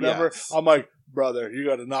conductor or whatever. Yes. I'm like, brother, you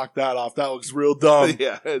got to knock that off. That looks real dumb.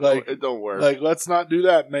 Yeah, it don't work. Let's not do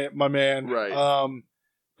that, my man. Right.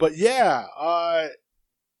 But yeah,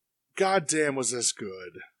 goddamn, was this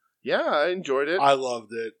good? Yeah, I enjoyed it. I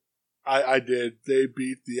loved it. I did. They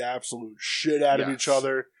beat the absolute shit out of each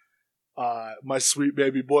other. My sweet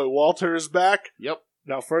baby boy Walter is back. Yep.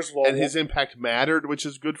 Now, first of all... And his impact mattered, which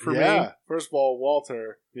is good for me. Yeah. First of all,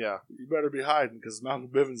 Walter... Yeah. You better be hiding, because Malcolm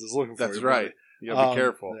Bivens is looking for you. That's right. You gotta be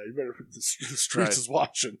careful. Yeah, you better... The streets is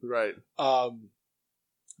watching. Right.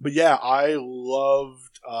 But yeah, I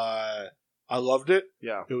loved it.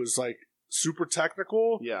 Yeah. It was, super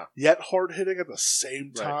technical. Yeah. Yet hard-hitting at the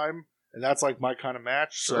same time. Right. And that's, my kind of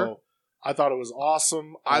match. Sure. I thought it was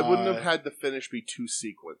awesome. I wouldn't have had the finish be two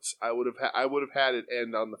sequence. I would have had it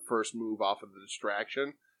end on the first move off of the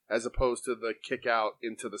distraction, as opposed to the kick out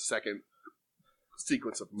into the second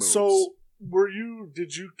sequence of moves. So,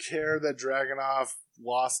 did you care that Dragunov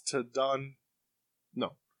lost to Dunn?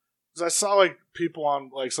 No. Because I saw like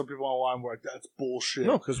some people online were like, "That's bullshit."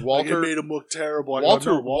 No, because Walter it made him look terrible.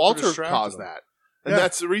 Walter caused him. that. And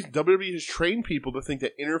that's the reason WWE has trained people to think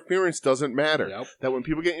that interference doesn't matter. Yep. That when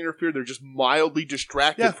people get interfered, they're just mildly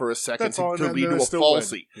distracted for a second to lead to a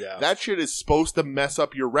falsie. Yeah. That shit is supposed to mess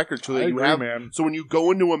up your record so that so when you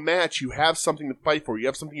go into a match, you have something to fight for. You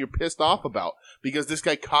have something you're pissed off about because this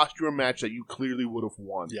guy cost you a match that you clearly would have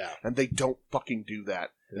won. Yeah. And they don't fucking do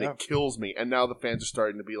that. And Yeah. it kills me. And now the fans are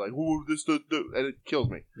starting to be like, "Ooh, and it kills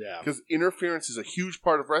me. Yeah. Because interference is a huge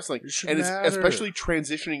part of wrestling. It should And matter. it's especially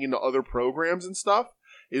transitioning into other programs and stuff.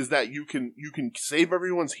 Is that you can save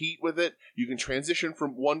everyone's heat with it. You can transition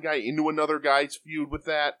from one guy into another guy's feud with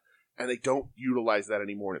that, and they don't utilize that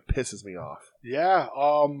anymore, and it pisses me off. Yeah.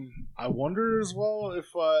 I wonder as well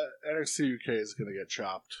if NXT UK is going to get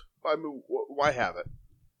chopped. I mean, why have it?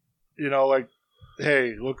 You know, like,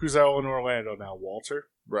 hey, look who's out in Orlando now, Walter.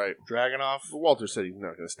 Right. Dragunov. Walter said he's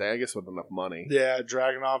not going to stay. I guess with enough money. Yeah,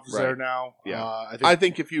 Dragunov is there now. Yeah. I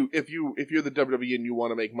think if you're the WWE and you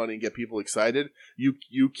want to make money and get people excited,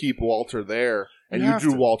 you keep Walter there and you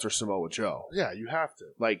do Walter Samoa Joe. Yeah, you have to.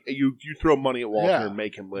 Like you throw money at Walter and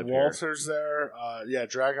make him live here. Walter's there.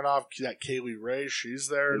 Dragunov, that Kaylee Ray, she's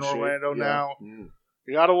there in Orlando now. Mm.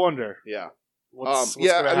 You got to wonder. Yeah. What's going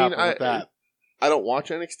to happen with that? I don't watch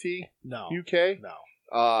NXT UK. No.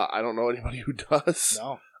 I don't know anybody who does.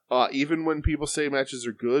 No. Even when people say matches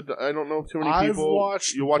are good, I don't know too many people.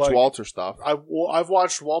 You watch Walter stuff. I've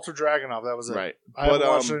watched Walter Dragunov. That was it. Right. I haven't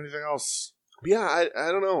watched anything else. Yeah,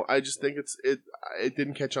 I don't know. I just think it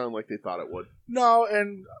didn't catch on like they thought it would. No,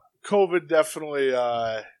 and COVID definitely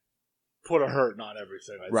put a hurting on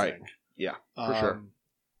everything, I think. Yeah, for sure.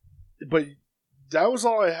 But that was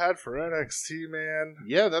all I had for NXT, man.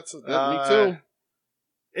 Yeah, me too.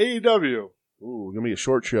 AEW. Ooh, gonna be a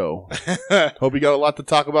short show. Hope you got a lot to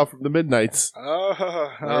talk about from the midnights. All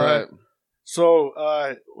right.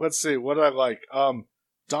 So, let's see. What did I like?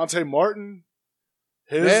 Dante Martin.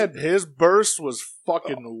 His burst was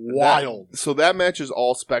fucking wild. So that match is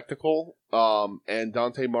all spectacle. And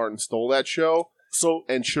Dante Martin stole that show.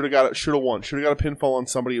 And should have won. Should have got a pinfall on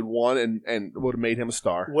somebody and won, and would have made him a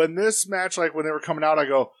star. When this match, like when they were coming out, I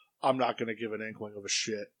go, I'm not going to give an inkling of a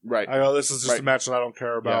shit. Right. I go, this is just a match that I don't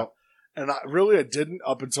care about. Yeah. And I didn't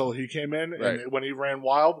up until he came in, and when he ran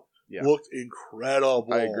wild, looked incredible.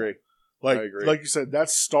 I agree. Like you said,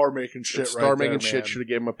 that's star making shit. Star making shit. Should have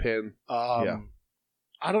gave him a pin. I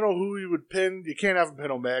don't know who he would pin. You can't have him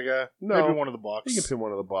pin Omega. No. Maybe one of the Bucks. He can pin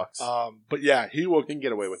one of the Bucks. But yeah, he can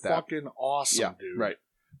get away with that. Fucking awesome, dude. Right.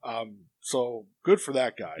 So good for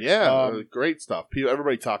that guy. Yeah, great stuff.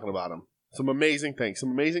 Everybody talking about him. Some amazing things, some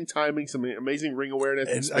amazing timing, some amazing ring awareness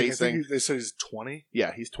and spacing. I think they said he's 20.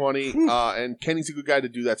 Yeah, he's 20. And Kenny's a good guy to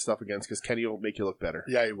do that stuff against because Kenny will make you look better.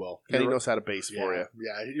 Yeah, he will. Kenny knows how to base for you.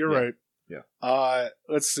 Yeah, you're right. Yeah.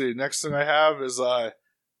 Let's see. Next thing I have is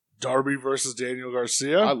Darby versus Daniel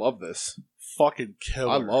Garcia. I love this. Fucking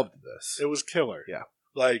killer. I loved this. It was killer. Yeah.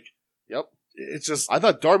 Yep. It's just. I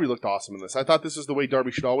thought Darby looked awesome in this. I thought this is the way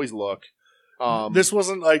Darby should always look. This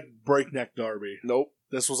wasn't like breakneck Darby. Nope.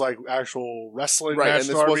 This was like actual wrestling match and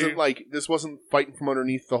this Darby. wasn't fighting from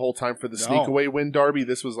underneath the whole time for the sneak away win Darby.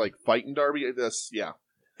 This was like fighting Darby.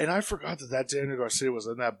 And I forgot that Daniel Garcia was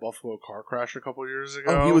in that Buffalo car crash a couple years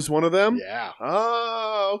ago. Oh, he was one of them? Yeah.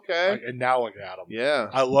 Oh, okay. And now look at him. Yeah.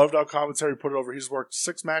 I loved how commentary put it over. He's worked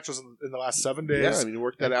 6 matches in the last 7 days. Yeah, I mean, he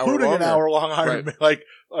worked that hour long. Including an hour-long Iron Man, like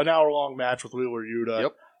an hour-long match with Wheeler Yuta.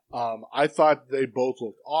 Yep. I thought they both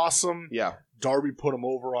looked awesome. Yeah. Darby put him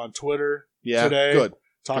over on Twitter today. Good.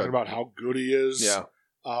 Talking about how good he is. Yeah.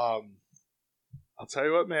 I'll tell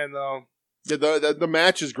you what, man, though. Yeah, the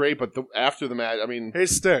match is great, but after the match, I mean... Hey,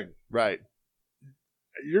 Sting. Right.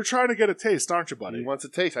 You're trying to get a taste, aren't you, buddy? He wants a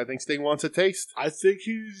taste. I think Sting wants a taste. I think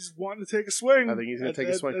he's wanting to take a swing. I think he's going to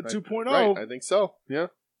take a swing. At 2.0. Right, I think so. Yeah.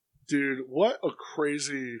 Dude, what a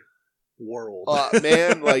crazy world.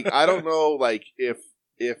 Man, I don't know,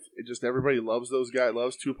 if just everybody loves those guys,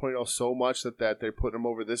 loves 2.0 so much that they're putting him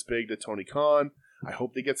over this big to Tony Khan. I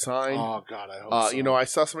hope they get signed. Oh, God, I hope so. I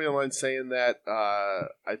saw somebody online saying that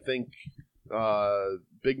I think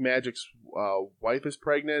Big Magic's wife is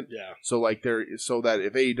pregnant. Yeah. So that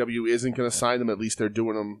if AEW isn't going to sign them, at least they're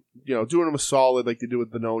doing them a solid like they do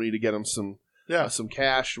with Benoni to get them some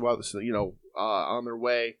cash on their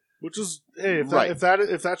way. Which is, hey,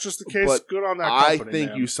 if that's just the case, but good on that company, I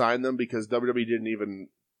think man. you signed them because WWE didn't even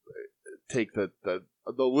take the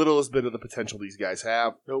littlest bit of the potential these guys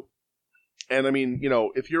have. Nope. And I mean,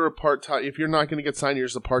 if you're if you're not going to get signed, you're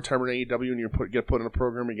just a part-timer in AEW and you get put in a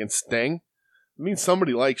program against Sting, it means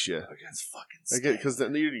somebody likes you. Against fucking Sting. Because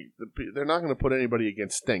they're not going to put anybody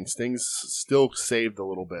against Sting. Sting's still saved a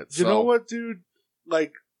little bit. You know what, dude?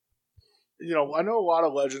 Like, I know a lot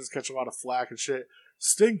of legends catch a lot of flack and shit.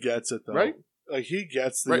 Sting gets it, though. Right? Like, he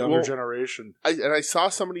gets the younger generation. I saw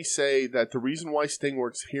somebody say that the reason why Sting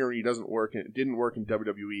works here and he didn't work in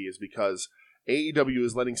WWE is because AEW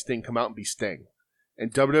is letting Sting come out and be Sting.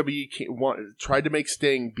 And WWE tried to make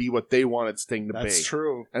Sting be what they wanted Sting to be. That's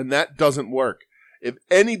true. And that doesn't work. If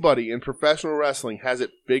anybody in professional wrestling has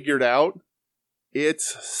it figured out,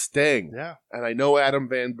 it's Sting. Yeah. And I know Adam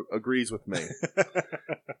Van agrees with me.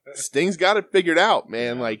 Sting's got it figured out,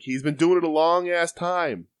 man. Yeah. Like, he's been doing it a long-ass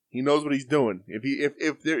time. He knows what he's doing. If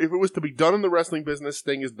it was to be done in the wrestling business,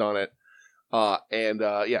 Sting has done it.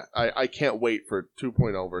 I can't wait for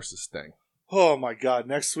 2.0 versus Sting. Oh my God!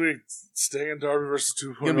 Next week, Sting and Darby versus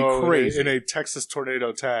 2.0 gonna be crazy. In a Texas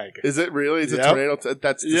tornado tag. Is it really? Is it tornado?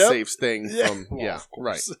 That's to save Sting from. Yeah,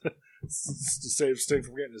 right. To save Sting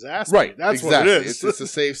from getting his ass beat. Right. That's exactly. what it is. It's to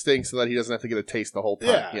save Sting so that he doesn't have to get a taste the whole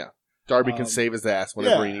time. Yeah. Darby can save his ass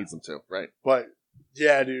whenever he needs him to. Right. But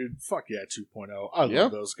yeah, dude. Fuck yeah, 2.0. I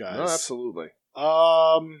love those guys. No, absolutely.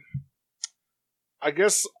 I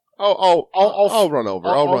guess. I'll run over.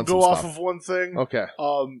 I'll go off of one thing. Okay.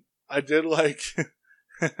 I did like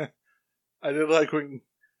when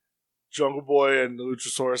Jungle Boy and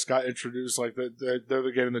Luchasaurus got introduced, like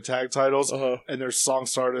they're getting the tag titles, and their song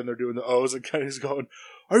started and they're doing the O's, and Kenny's going,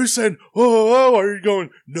 "Are you saying oh? Or are you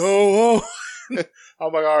going no?" Oh?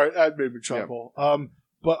 I'm like, all right, that made me chuckle. Yeah.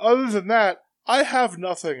 But other than that, I have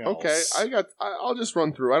nothing else. Okay, I'll just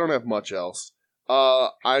run through. I don't have much else.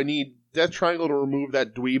 I need Death Triangle to remove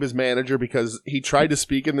that dweeb as manager because he tried to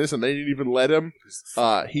speak in this and they didn't even let him.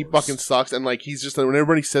 He fucking sucks. And like, he's just, when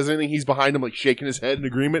everybody says anything, he's behind him like shaking his head in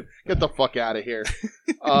agreement. Get the fuck out of here.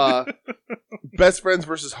 Best Friends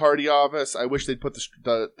versus Hardy Office. I wish they'd put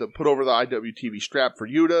put over the IWTV strap for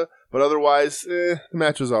Yuta, but otherwise, the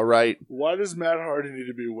match was alright. Why does Matt Hardy need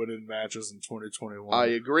to be winning matches in 2021? I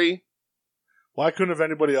agree. Why couldn't have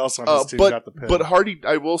anybody else on his team got the pin? But Hardy,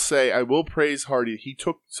 I will praise Hardy. He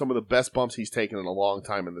took some of the best bumps he's taken in a long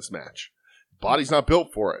time in this match. Body's not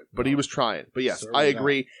built for it, but he was trying. But yes, I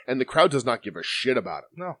agree. Not. And the crowd does not give a shit about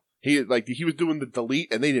it. No. He was doing the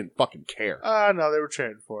delete and they didn't fucking care. No, they were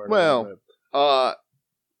chanting for it. Well,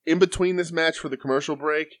 in between this match for the commercial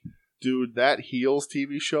break, dude, that Heels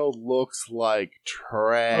TV show looks like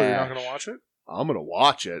trash. Oh, you're not going to watch it? I'm going to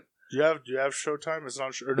watch it. Do you have Showtime? It's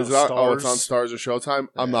on Stars. It's on Stars or Showtime.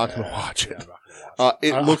 I'm not going to watch it.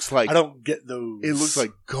 It looks like I don't get those. It looks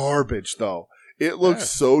like garbage, though. It looks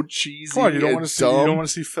so cheesy. Come on, you don't want to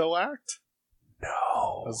see Phil act?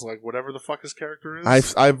 No. As like whatever the fuck his character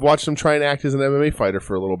is. I've watched him try and act as an MMA fighter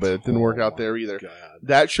for a little bit. It didn't work out there either. God.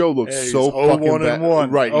 That show looks so fucking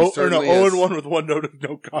 0-1-1. Right. 0-1 with one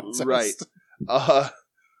no contest. Right.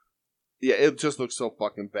 Yeah, it just looks so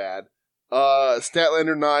fucking bad.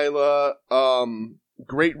 Statlander Nyla,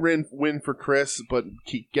 great win for Chris, but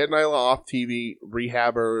get Nyla off TV,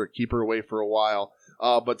 rehab her, keep her away for a while.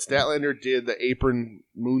 But Statlander did the apron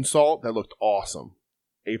moonsault that looked awesome.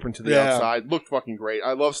 Apron to the outside looked fucking great.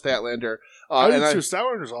 I love Statlander. I do too.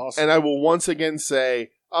 Statlander's awesome. And I will once again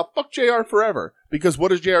say, fuck JR forever, because what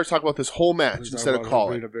does JR talk about this whole match instead of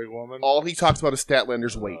calling? A big woman? All he talks about is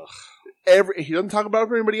Statlander's weight. He doesn't talk about it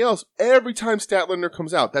for anybody else. Every time Statlander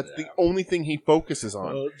comes out, that's the only thing he focuses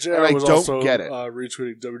on. JR and I was don't also, get it.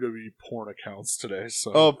 Retweeting WWE porn accounts today.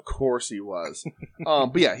 So of course he was.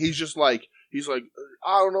 But yeah, he's like,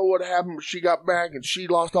 I don't know what happened, but she got back and she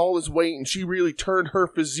lost all this weight and she really turned her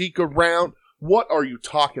physique around. What are you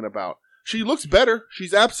talking about? She looks better.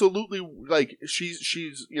 She's absolutely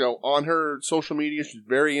she's on her social media. She's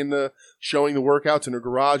very into showing the workouts in her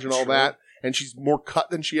garage and all that. And she's more cut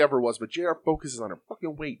than she ever was. But JR focuses on her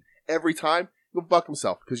fucking weight every time. He'll fuck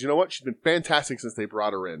himself. Because you know what? She's been fantastic since they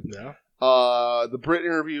brought her in. Yeah. The Brit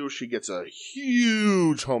interview, she gets a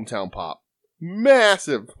huge hometown pop.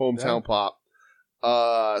 Massive hometown pop.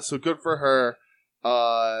 So good for her.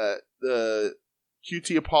 The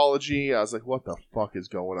QT apology, I was like, what the fuck is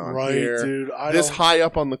going on here? Right, dude. This high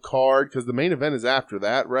up on the card, because the main event is after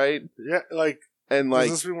that, right? Yeah, and does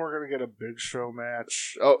this mean we're going to get a big show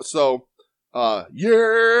match? Oh, so...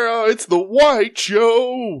 it's the White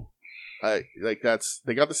Show. They got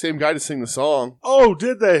the same guy to sing the song. Oh,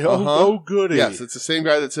 did they? Oh, goody. Yes, it's the same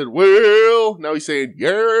guy that said, well, now he's saying,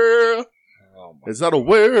 yeah. Oh it's not a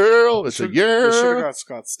well, it's a yeah. They should have got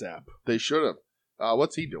Scott Stapp. They should have.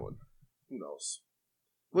 What's he doing? Who knows?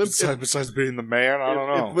 Besides being the man, I don't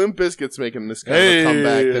know. If Limp Bizkit's making this kind of a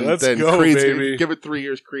comeback, then go, Creed's baby. give it 3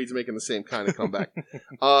 years. Creed's making the same kind of comeback.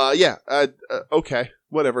 Okay,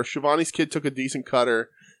 whatever. Shivani's kid took a decent cutter.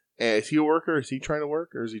 Is he a worker? Is he trying to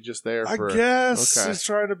work, or is he just there for? I guess he's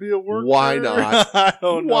trying to be a worker. Why not? I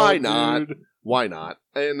don't know. Why not? Dude. Why not?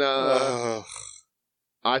 And I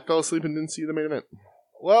fell asleep and didn't see the main event.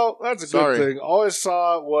 Well, that's a good thing. All I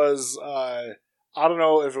saw was I don't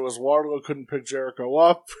know if it was Wardlow couldn't pick Jericho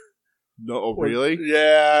up. No, really?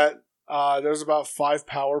 Yeah. There's about 5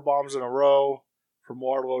 power bombs in a row from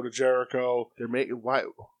Wardlow to Jericho. They're making why?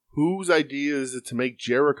 Whose idea is it to make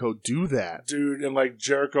Jericho do that, dude? And like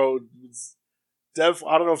Jericho, I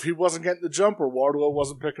don't know if he wasn't getting the jump or Wardlow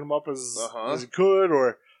wasn't picking him up as he could,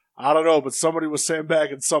 or I don't know. But somebody was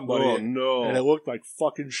sandbagging somebody. Oh no! And it looked like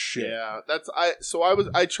fucking shit. Yeah,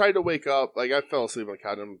 I tried to wake up. Like I fell asleep on the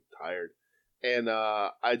couch. I'm tired. And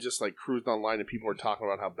I just like cruised online, and people were talking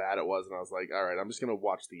about how bad it was, and I was like, "All right, I'm just gonna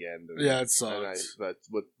watch the end." And, yeah, it sucks. That's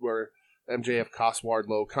where MJF cost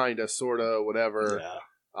Wardlow, kinda, sorta, whatever. Yeah.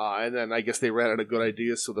 And then I guess they ran out of good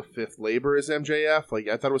ideas, so the 5th labor is MJF. Like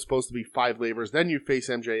I thought it was supposed to be 5 labors, then you face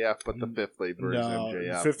MJF, but the 5th labor is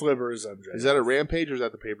MJF. 5th labor is MJF. Is that a Rampage or is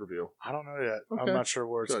that the pay-per-view? I don't know yet. Okay. I'm not sure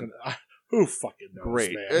where it's going to... Who fucking knows,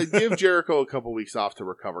 Great. man? Give Jericho a couple weeks off to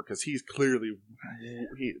recover, because he's clearly...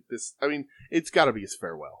 it's got to be his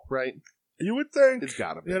farewell, right? You would think. It's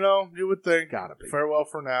got to be. You would think. Gotta be. Farewell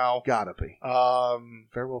for now. Gotta be.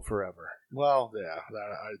 Farewell forever. Well, yeah.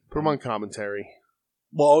 Put him on commentary.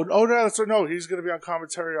 Well, no, he's going to be on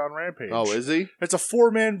commentary on Rampage. Oh, is he? It's a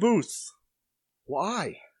 4-man booth.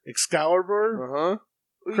 Why? Excalibur.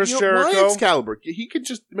 Chris Jericho. Why Excalibur? He could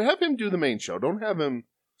just have him do the main show. Don't have him.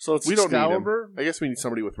 So it's we Excalibur. Don't need him. I guess we need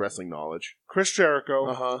somebody with wrestling knowledge. Chris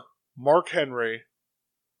Jericho. Mark Henry.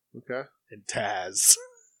 Okay. And Taz.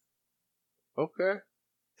 Okay.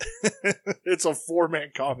 It's a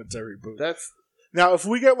 4-man commentary booth. That's now if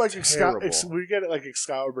we get like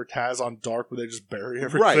Excalibur Taz on Dark where they just bury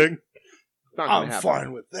everything. Right. I'm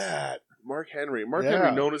fine with that. Mark Henry,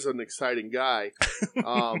 known as an exciting guy.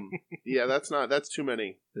 Yeah, that's too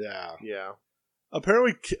many. Yeah.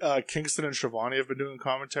 Apparently, Kingston and Shivani have been doing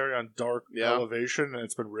commentary on Dark Elevation, and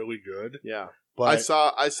it's been really good. Yeah. But I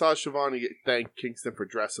saw Shivani thank Kingston for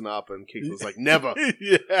dressing up, and Kingston was like, "Never."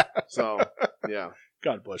 Yeah. So, yeah.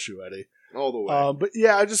 God bless you, Eddie. All the way. But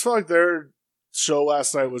yeah, I just felt like their show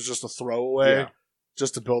last night was just a throwaway,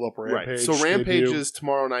 just to build up Rampage. Right. So Rampage is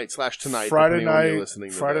tomorrow night / tonight. Friday night,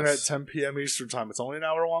 Friday night, 10 p.m. Eastern time. It's only an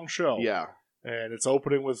hour-long show. Yeah. And it's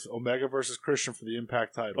opening with Omega versus Christian for the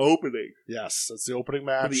Impact title. Opening? Yes, that's the opening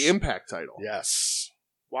match. For the Impact title? Yes.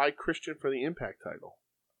 Why Christian for the Impact title?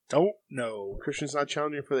 Don't know. Christian's not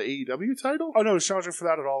challenging for the AEW title? Oh, no, he's challenging for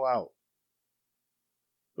that at All Out.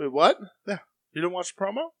 Wait, what? Yeah. You didn't watch the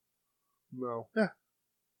promo? No. Yeah.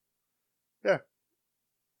 Yeah.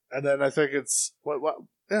 And then I think it's... What?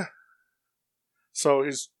 Yeah. So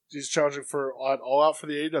he's challenging for All Out for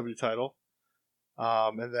the AEW title.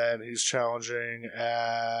 And then he's challenging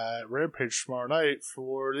at Rampage tomorrow night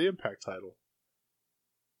for the Impact title.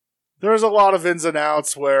 There's a lot of ins and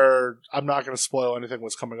outs where I'm not going to spoil anything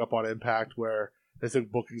what's coming up on Impact, where they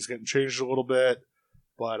think booking's getting changed a little bit.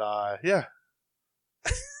 But, yeah.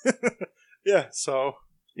 Yeah, so...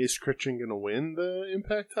 Is Christian going to win the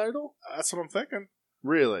Impact title? That's what I'm thinking.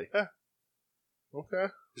 Really? Yeah. Okay.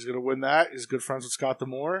 He's going to win that. He's good friends with Scott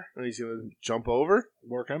D'Amore. And he's going to jump over?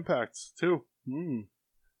 Work Impact, too. Hmm.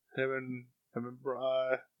 Him and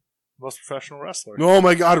most professional wrestler. Oh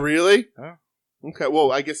my God! Really? Yeah. Okay.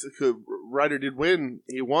 Well, I guess Ryder did win.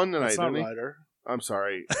 He won tonight, didn't he? Ryder. I'm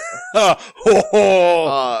sorry.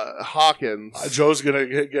 Hawkins. Joe's gonna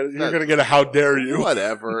get. You're gonna get a how dare you?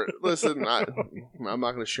 Whatever. Listen, I'm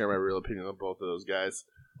not gonna share my real opinion on both of those guys.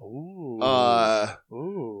 Ooh.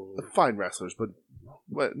 Fine wrestlers, but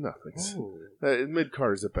nothing. Mid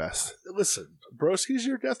carders at best. Listen, Broski's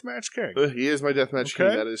your deathmatch king. He is my deathmatch king.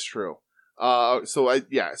 That is true.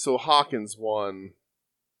 So Hawkins won.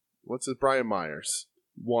 What's it? Brian Myers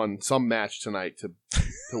won some match tonight to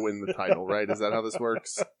win the title. Right? Is that how this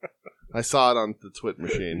works? I saw it on the Twit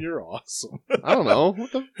machine. You're awesome. I don't know.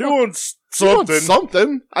 What the He wants something.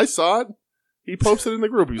 Something. I saw it. He posted in the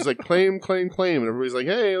group. He was like, claim, claim, claim. And everybody's like,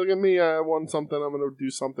 hey, look at me. I won something. I'm going to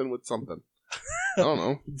do something with something. I don't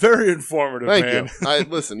know. Very informative, man. Thank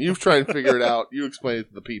you. Listen, you try and figure it out. You explain it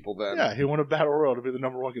to the people then. Yeah, he won a battle royal to be the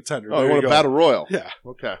 #1 contender. Oh, he won a battle royal. Yeah.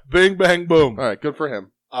 Okay. Bing, bang, boom. All right, good for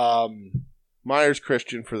him. Myers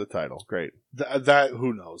Christian for the title. Great. That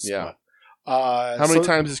who knows? Yeah. How many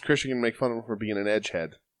times is Christian going to make fun of him for being an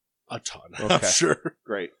edgehead? A ton. Okay. I'm sure.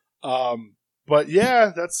 Great. But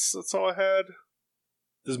yeah, that's all I had.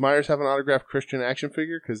 Does Myers have an autographed Christian action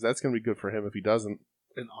figure? Because that's going to be good for him if he doesn't.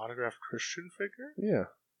 An autographed Christian figure? Yeah.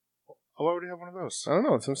 Oh, why would he have one of those? I don't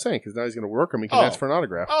know. That's what I'm saying. Because now he's going to work him. He can ask for an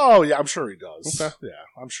autograph. Oh, yeah, I'm sure he does. Okay. Yeah,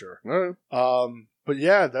 I'm sure. All right. But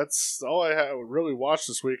yeah, that's all I really watched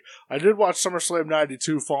this week. I did watch SummerSlam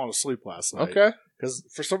 92 falling asleep last night. Okay. Because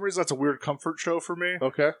for some reason, that's a weird comfort show for me.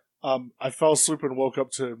 Okay. I fell asleep and woke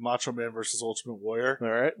up to Macho Man versus Ultimate Warrior. All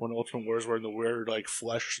right. When Ultimate Warrior's wearing the weird, like,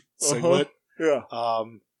 flesh singlet. Yeah.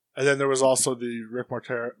 And then there was also the Rick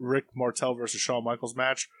Martel versus Shawn Michaels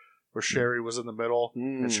match where Sherry was in the middle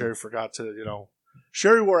and Sherry forgot to,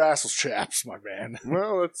 Sherry wore assless chaps, my man.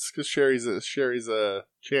 Well, that's because Sherry's a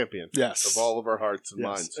champion. Yes. Of all of our hearts and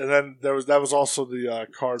minds. And then that was also the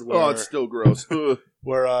card where it's still gross.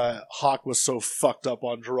 where Hawk was so fucked up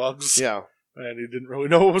on drugs. Yeah. And he didn't really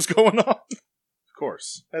know what was going on. Of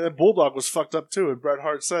course. And then Bulldog was fucked up too. And Bret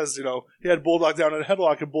Hart says, he had Bulldog down in a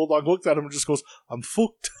headlock, and Bulldog looked at him and just goes, "I'm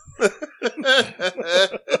fucked."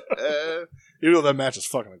 Even though that match is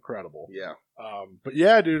fucking incredible. Yeah. But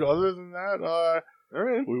yeah, dude, other than that, all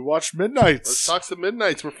right. We watched Midnights. Let's talk some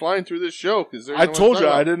Midnights. We're flying through this show. I told you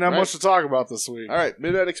I didn't have much to talk about this week. All right.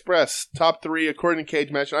 Midnight Express, top 3 according to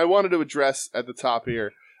Cage Match. And I wanted to address at the top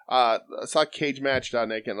here. I saw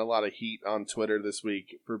CageMatch.net getting a lot of heat on Twitter this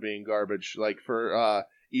week for being garbage. Like for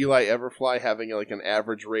Eli Everfly having like an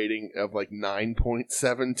average rating of like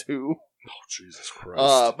 9.72. Oh, Jesus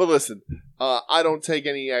Christ. But listen, I don't take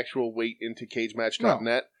any actual weight into CageMatch.net.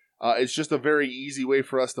 No. It's just a very easy way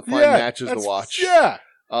for us to find matches to watch. Yeah.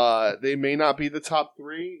 They may not be the top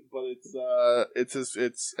 3, but it's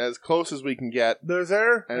as close as we can get. They're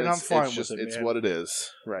there, and I'm fine with it. It's what it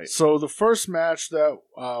is, right? So the first match that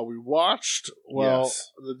we watched,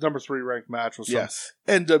 the number 3 ranked match was from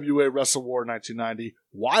NWA Wrestle War 1990,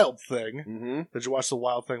 Wild Thing. Mm-hmm. Did you watch the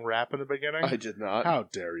Wild Thing rap in the beginning? I did not. How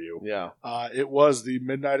dare you? Yeah. It was the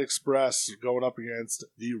Midnight Express going up against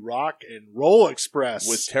the Rock and Roll Express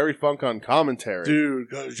with Terry Funk on commentary, dude.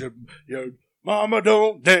 Because Mama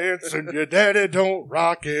don't dance and your daddy don't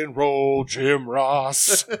rock and roll, Jim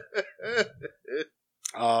Ross.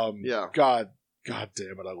 Yeah. God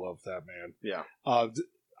damn it, I love that, man. Yeah.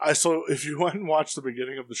 So if you went and watched the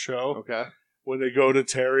beginning of the show, okay, when they go to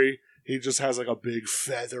Terry, he just has like a big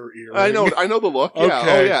feather earring. I know the look. Yeah.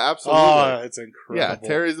 Okay. Oh yeah, absolutely. It's incredible. Yeah,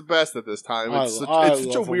 Terry's the best at this time. It's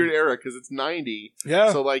such a weird era because it's 90.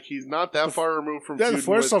 Yeah. So like he's not that far removed from the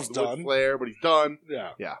Flair stuff's done. With Flair, but he's done.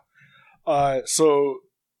 Yeah. Yeah.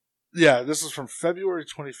 This is from February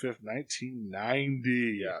 25th,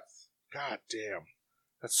 1990. Yes. God damn.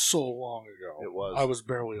 That's so long ago. It was. I was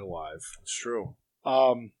barely alive. It's true.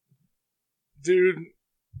 Dude,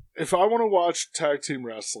 if I want to watch tag team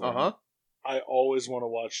wrestling, I always want to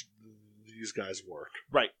watch these guys work.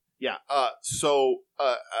 Right. Yeah. I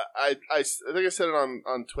think I said it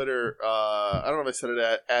on Twitter. I don't know if I said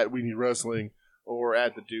it at We Need Wrestling or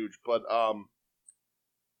at the Dude, but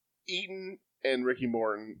Eaton and Ricky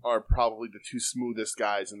Morton are probably the 2 smoothest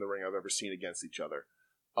guys in the ring I've ever seen against each other.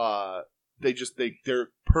 They're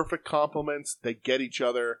perfect complements. They get each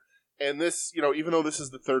other. And this, even though this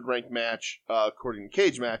is the 3rd ranked match, according to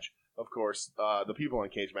Cage Match, of course, the people on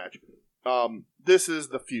Cage Match, this is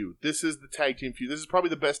the feud. This is the tag team feud. This is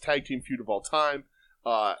probably the best tag team feud of all time.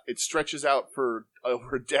 It stretches out for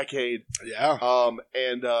over a decade. Yeah.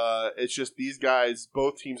 And it's just these guys,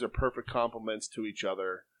 both teams are perfect complements to each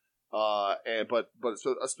other. But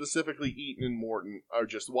specifically Eaton and Morton are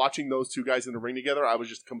just watching those 2 guys in the ring together. I was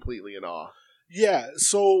just completely in awe. Yeah.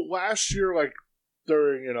 So last year, like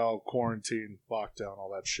during quarantine, lockdown,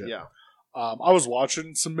 all that shit. Yeah. I was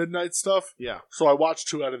watching some Midnight stuff. Yeah. So I watched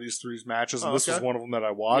 2 out of these 3 matches, and this was one of them that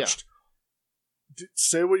I watched. Yeah.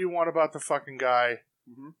 Say what you want about the fucking guy,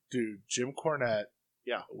 dude. Jim Cornette.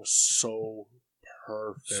 Yeah. Was so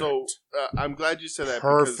perfect. So I'm glad you said that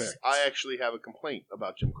because I actually have a complaint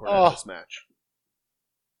about Jim Cornette in this match.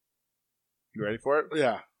 You ready for it?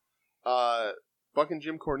 Yeah. Fucking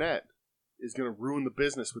Jim Cornette is going to ruin the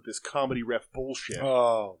business with this comedy ref bullshit.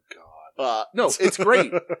 Oh God. No, it's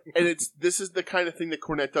great, and this is the kind of thing that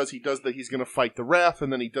Cornette does. He's going to fight the ref,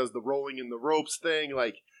 and then he does the rolling in the ropes thing,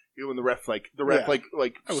 like when the ref like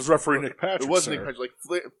I was refereeing Nick Patrick. It wasn't Nick Patrick,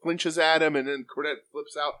 like flinches at him, and then Cornette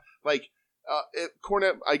flips out like.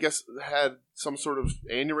 Cornette, I guess, had some sort of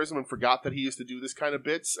aneurysm and forgot that he used to do this kind of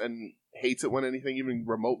bits and hates it when anything even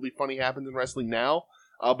remotely funny happens in wrestling now.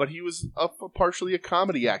 But he was partially a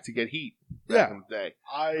comedy act to get heat back in the day.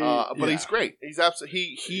 But he's great. He's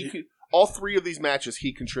absolutely he all 3 of these matches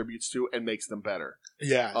he contributes to and makes them better.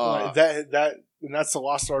 Yeah, and that's the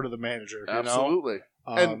lost art of the manager. Absolutely.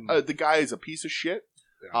 You know? And the guy is a piece of shit.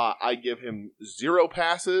 Yeah. I give him 0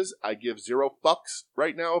 passes. I give 0 fucks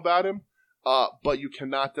right now about him. But you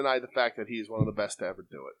cannot deny the fact that he is one of the best to ever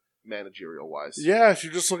do it, managerial-wise. Yeah, if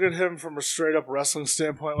you just look at him from a straight-up wrestling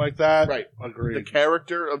standpoint like that, Right. Agreed. The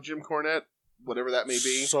character of Jim Cornette, whatever that may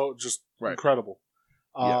be. So, just Right. incredible.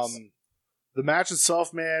 Yes. The match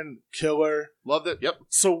itself, man, killer. Loved it. Yep.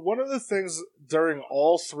 So one of the things during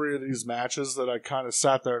all 3 of these matches that I kind of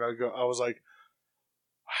sat there and I was like,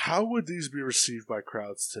 how would these be received by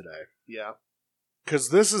crowds today? Yeah. Because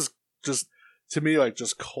this is just, to me, like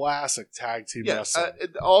just classic tag team wrestling.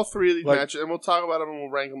 All 3 of these matches, and we'll talk about them and we'll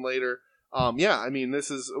rank them later. I mean,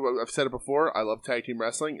 this is, I've said it before, I love tag team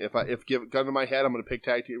wrestling. If give gun to my head, I'm going to pick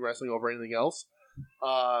tag team wrestling over anything else.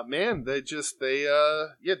 Man, they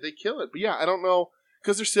kill it. But yeah, I don't know,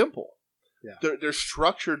 because they're simple. Yeah. They're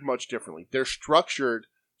structured much differently. They're structured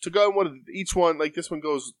to go each one, like this one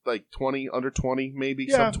goes like 20, under 20, maybe,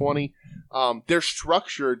 sub 20. They're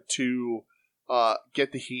structured to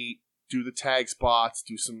get the heat, do the tag spots,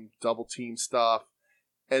 do some double team stuff,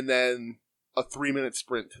 and then a 3-minute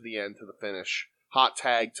sprint to the end, to the finish. Hot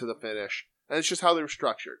tag to the finish. And it's just how they were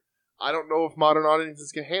structured. I don't know if modern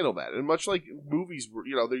audiences can handle that. And much like movies,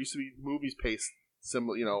 there used to be movies paced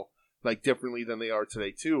similar, like differently than they are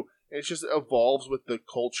today too. And it just evolves with the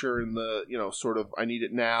culture and the, sort of, I need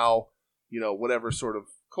it now, whatever sort of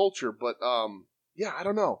culture. But, I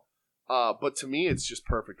don't know. But to me, it's just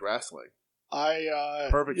perfect wrestling.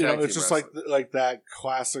 Perfect tag team it's just wrestling. like that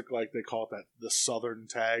classic, like they call it the Southern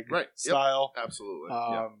tag style. Yep. Absolutely.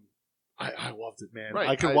 I loved it, man. Right.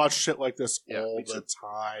 I can watch shit like this all me the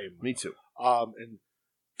time. Me too. And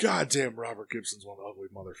goddamn, Robert Gibson's one ugly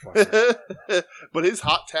motherfucker. But his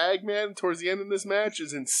hot tag, man, towards the end of this match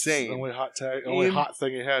is insane. The only hot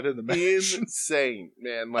thing he had in the match. Insane,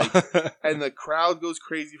 man. Like, and the crowd goes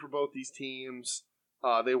crazy for both these teams.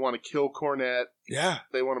 They want to kill Cornette. Yeah.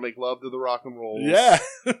 They want to make love to the rock and rolls. Yeah.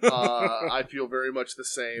 I feel very much the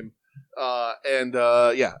same.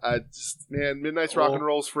 Midnight's rock and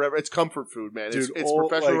rolls forever. It's comfort food, man. Dude, it's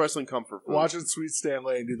professional wrestling comfort food. Watching Sweet Stan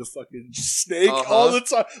Lane do the fucking snake all the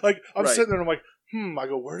time. Like, I'm sitting there and I'm like, I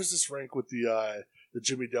go, where does this rank with the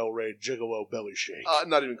Jimmy Del Rey Gigolo belly shake?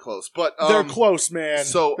 Not even close. But they're close, man.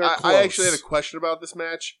 So close. I actually had a question about this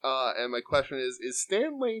match, and my question is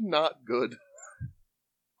Stan Lane not good?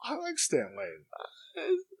 I like Stan Lane.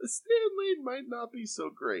 Stan Lane might not be so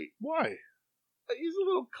great. Why? He's a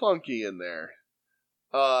little clunky in there.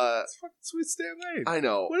 It's fucking Sweet Stan Lane. I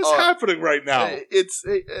know. What is happening right now?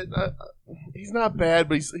 He's not bad,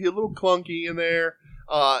 but he's a little clunky in there.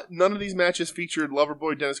 None of these matches featured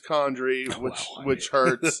Loverboy Dennis Condrey, which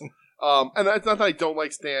hurts. And it's not that I don't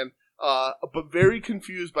like Stan, but very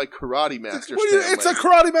confused by Karate Master Stan Lane. It's a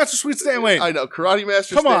Karate Master Sweet Stan Lane. I know. Karate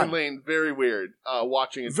Master Stan Lane, very weird.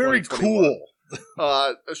 Watching it. Very cool.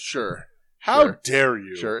 Sure. How dare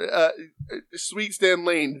you? Sure. Sweet Stan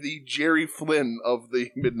Lane, the Jerry Flynn of the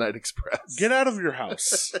Midnight Express. Get out of your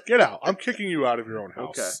house. Get out. I'm kicking you out of your own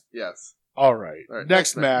house. Okay. Yes. All right.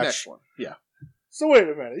 Next match. Next one. Yeah. So wait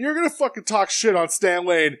a minute. You're going to fucking talk shit on Stan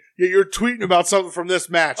Lane, yet you're tweeting about something from this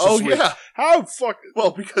match this week. Yeah. How fucking... Well,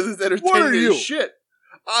 because it's entertaining as shit.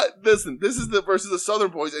 Listen, this is versus the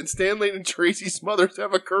Southern Boys, and Stan Lane and Tracy Smothers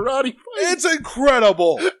have a karate fight. It's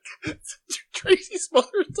incredible. Tracy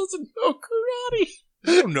Smothers doesn't know karate.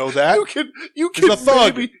 You don't know that. You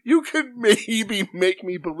can maybe make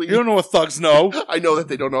me believe. You don't know what thugs know. I know that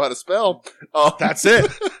they don't know how to spell. That's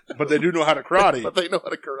it. But they do know how to karate. But they know how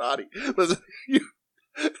to karate.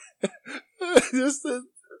 Listen,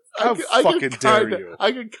 How fucking dare you?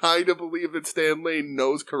 I can kind of believe that Stan Lane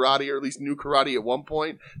knows karate, or at least knew karate at one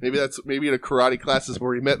point. Maybe in a karate classes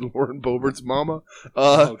where he met Lauren Boebert's mama.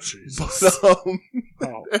 Oh, Jesus.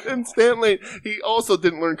 But, and Stan Lane, he also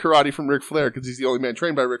didn't learn karate from Ric Flair because he's the only man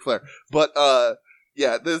trained by Ric Flair. But,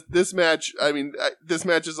 this match, this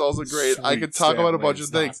match is also great. I could talk about a bunch of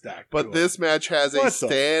things, but this match has a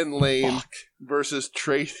Stan Lane versus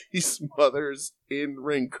Tracy Smothers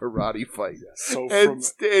in-ring karate fight. So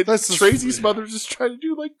Tracy Smothers is trying to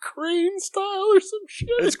do like crane style or some shit.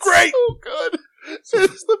 It's great. So good.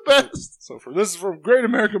 It's the best. So this is from Great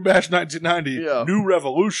American Bash 1990, New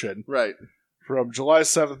Revolution. Right. From July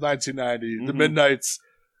 7th, 1990, the Midnights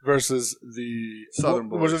versus the Southern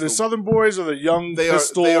Boys. Was it the Southern Boys or the Young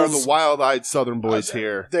Pistols? They are the wild-eyed Southern Boys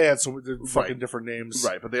here. They had some fucking different names.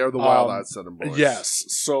 Right, but they are the wild-eyed Southern Boys. Yes.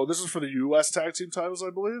 So this is for the U.S. Tag Team titles, I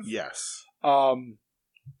believe? Yes. I'm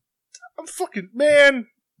fucking... Man,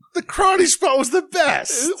 the karate spot was the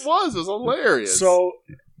best. It was hilarious. So,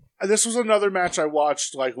 This was another match I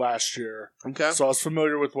watched like last year. Okay. So I was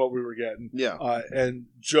familiar with what we were getting. Yeah. And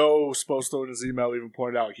Joe Sposto in his email even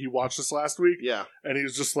pointed out he watched this last week. Yeah. And he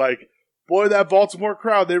was just like, boy, that Baltimore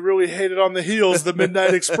crowd, they really hated on the heels, the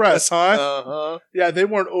Midnight Express, huh? Uh-huh. Yeah, they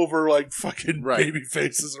weren't over like fucking Right. baby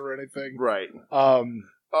faces or anything. Right.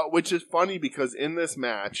 Which is funny because in this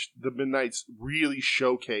match, the Midnights really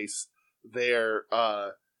showcase their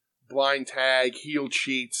blind tag, heel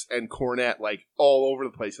cheats, and cornet like all over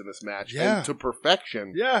the place in this match, and to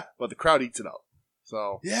perfection. Yeah, but the crowd eats it up.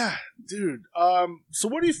 So yeah, dude. So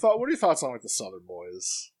what are your thoughts on like the Southern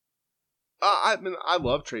Boys? I mean, I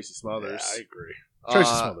love Tracy Smothers. Yeah, I agree.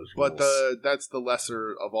 Tracy Smothers, but rules. that's the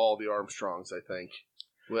lesser of all the Armstrongs, I think.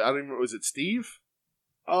 I don't even. Was it Steve?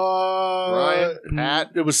 Ryan,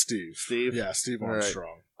 Pat. It was Steve. Steve. Yeah, Steve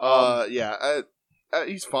Armstrong. Yeah.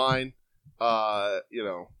 He's fine.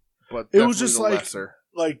 But it was just the like lesser.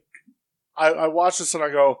 Like I watched this and I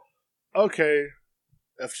go, okay,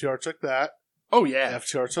 FTR took that. Oh yeah,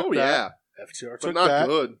 FTR took that. Yeah, FTR took but not that.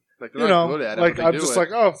 Good. Like they're not good at it. Like but I'm just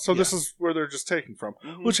like, oh, so yeah. this is where they're just taking from.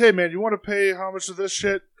 Mm-hmm. Which, hey man, you want to pay homage to this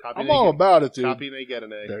shit? Copy I'm all about it, dude. Copy and they get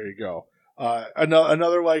an A. There you go.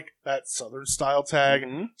 Another like that Southern style tag,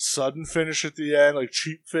 mm-hmm. sudden finish at the end, like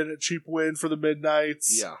cheap win for the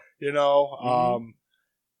Midnights. Yeah, mm-hmm.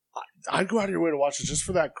 I'd go out of your way to watch it just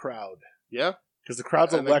for that crowd. Yeah, because the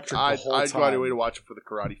crowd's electric the whole time. I'd go out of your way to watch it for the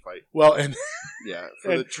karate fight. Well, and yeah,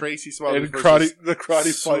 for the Tracy Smothers and the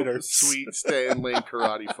karate fighters, sweet Stan Lane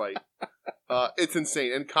karate fight. It's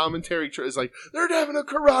insane. And commentary is like, they're having a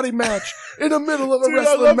karate match in the middle of a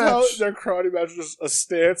wrestling match. Their karate match is just a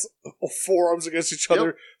stance, forearms against each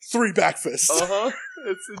other, 3 back fists.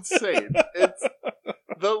 It's insane. It's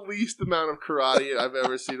the least amount of karate I've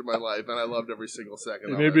ever seen in my life, and I loved every single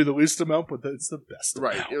second of it. It may be the least amount, but it's the best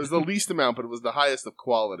right. amount. It was the least amount, but it was the highest of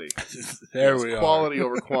quality. There we are. Quality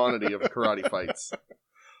over quantity of karate fights.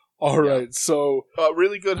 All right, so...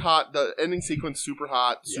 really good hot. The ending sequence, super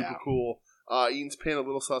hot, super cool. Eaton's pin, a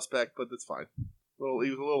little suspect, but that's fine. He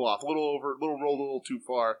was a little off, a little over, rolled a little too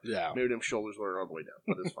far. Yeah. Maybe them shoulders were on the way down,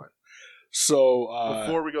 but it's fine. So,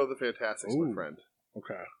 before we go to the Fantastics, my friend.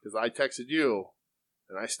 Okay. Because I texted you,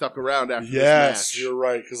 and I stuck around after this match. Yes, you're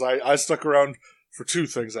right, because I stuck around for 2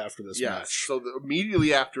 things after this match. So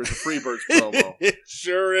immediately after is the Freebirds promo. It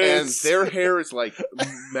sure is. And their hair is like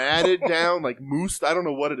matted down, like moussed. I don't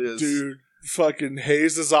know what it is. Dude, fucking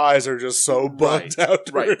Hayes' eyes are just so bugged out.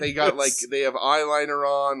 Right. They got they have eyeliner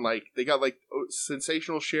on, they got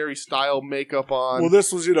sensational Sherry style makeup on. Well,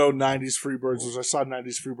 this was, 90s Freebirds, which I saw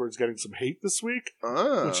 90s Freebirds getting some hate this week.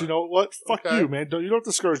 But you know what? Fuck you, man. You don't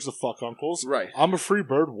discourage the fuck uncles. Right. I'm a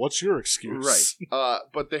Freebird. What's your excuse? Right.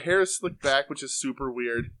 But the hair is slicked back, which is super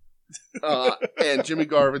weird. And Jimmy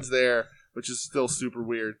Garvin's there, which is still super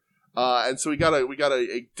weird. And so we got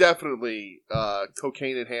a definitely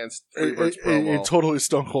cocaine enhanced Freebirds promo. A totally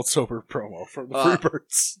Stone Cold Sober promo from the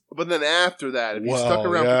Freebirds. But then after that, if you stuck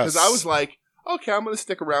around, because I was like, okay, I'm going to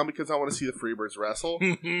stick around because I want to see the Freebirds wrestle.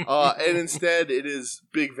 And instead, it is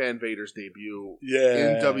Big Van Vader's debut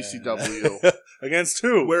in WCW. Against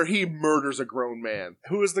who? Where he murders a grown man.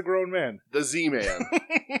 Who is the grown man? The Z-Man.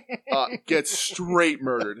 Gets straight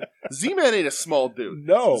murdered. Z-Man ain't a small dude.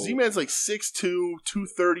 No. Z-Man's like 6'2",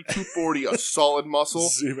 230, 240, a solid muscle.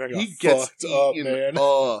 Z-Man he gets eaten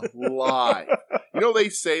up, alive. They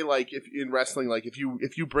say, if in wrestling, if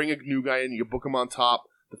you bring a new guy in and you book him on top,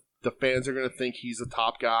 the fans are going to think he's a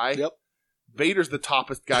top guy. Yep. Vader's the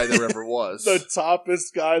toppest guy there ever was. The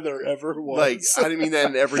toppest guy there ever was. I mean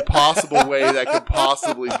that in every possible way that could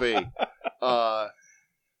possibly be.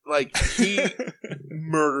 He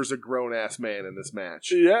murders a grown-ass man in this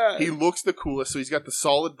match. Yeah. He looks the coolest, so he's got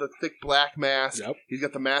the thick black mask. Yep. He's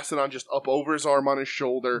got the Mastodon just up over his arm on his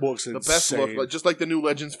shoulder. Looks the insane. best look, just like the new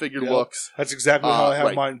Legends figure looks. That's exactly how I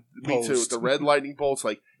have mine posed. Me too. The red lightning bolts,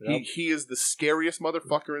 he is the scariest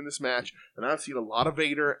motherfucker in this match, and I've seen a lot of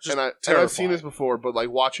Vader, and I've seen this before, but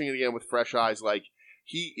watching it again with fresh eyes,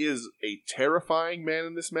 he is a terrifying man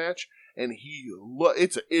in this match, and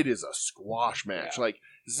it is a squash match. Yeah.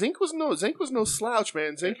 Zink was no slouch,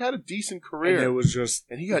 man. Zink had a decent career. And it was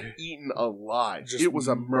and he got eaten alive. It was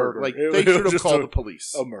a murder. murder. They should have called the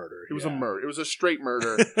police. A murder. It was a murder. It was a straight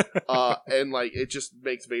murder. And it just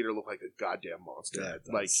makes Vader look like a goddamn monster.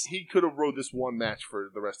 Yeah, he could have rode this one match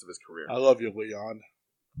for the rest of his career. I love you, Leon.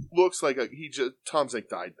 Looks like Tom Zink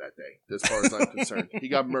died that day, as far as I'm concerned. He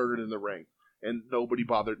got murdered in the ring. And nobody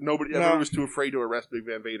bothered. Everyone was too afraid to arrest Big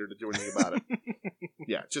Van Vader to do anything about it.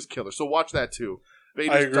 Yeah, just killer. So watch that too.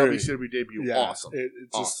 Vader's WCW debut, awesome.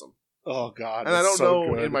 It's awesome. Oh, God. And I don't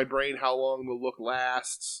know good. in my brain how long the look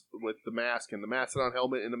lasts with the mask and the Mastodon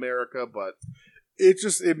helmet in America, but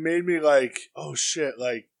it made me like, oh shit,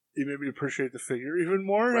 like it made me appreciate the figure even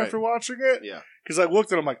more after watching it. Yeah. Because I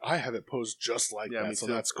looked at it, I'm like, I have it posed just like that, me so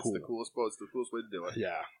too. that's cool. It's the coolest pose, the coolest way to do it.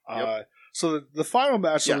 Yeah. Yep. So the final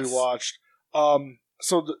match that we watched,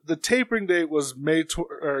 so the taping date was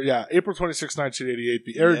April 26, 1988.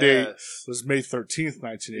 The air date was May 13th,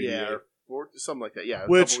 1988. Yeah, or something like that. Yeah,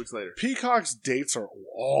 Which, a couple weeks later. Peacock's dates are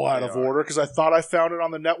all out of order because I thought I found it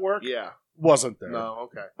on the network. Yeah. Wasn't there. No,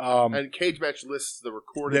 okay. And Cage Match lists the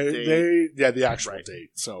recorded date. The actual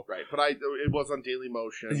date. So but it was on Daily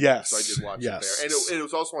Motion. Yes. So I did watch it there. And it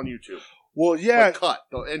was also on YouTube. Well, yeah. But cut.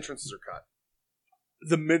 The entrances are cut.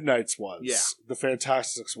 The Midnight's was. Yeah. The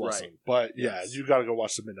Fantastics wasn't. But you got to go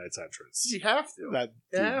watch the Midnight's entrance. You have to.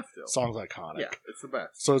 You have to. Song's iconic. Yeah, it's the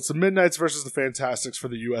best. So it's the Midnight's versus the Fantastics for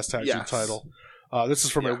the U.S. Tag Team title. This is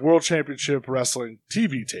from a World Championship Wrestling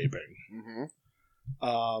TV taping.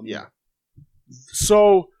 Mm-hmm.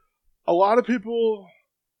 So a lot of people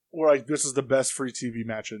were like, this is the best free TV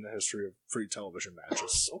match in the history of free television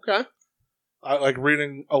matches. Okay. I like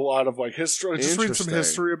reading a lot of like history. Just read some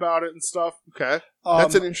history about it and stuff. Okay,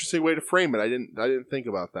 that's an interesting way to frame it. I didn't think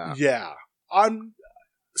about that. Yeah, I'm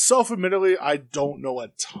self-admittedly I don't know a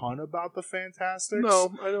ton about the Fantastics.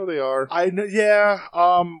 No, I know they are. I know. Yeah.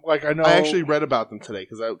 I know. I actually read about them today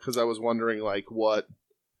because I was wondering what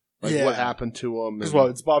happened to them. As well,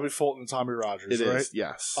 it's Bobby Fulton and Tommy Rogers. It right? is.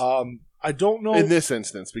 Yes. I don't know in this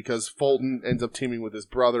instance because Fulton ends up teaming with his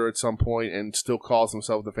brother at some point and still calls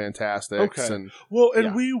himself the Fantastics. Okay.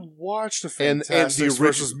 And we watched the Fantastics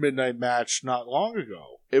versus Midnight match not long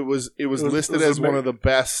ago. It was listed as one of the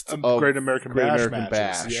best of Great American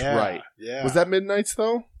Bash. Yeah. Right. Yeah. Was that Midnight's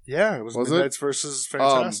though? Yeah, it was Midnight's versus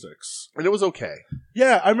Fantastics. And it was okay.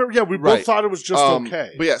 Yeah, I remember. Yeah, we both thought it was just okay.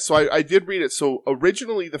 But yeah, so I did read it. So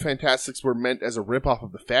originally the Fantastics were meant as a ripoff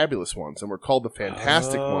of the Fabulous Ones and were called the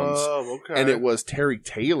Fantastic Ones. Oh, okay. And it was Terry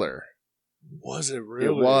Taylor. Was it really?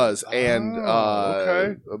 It was. And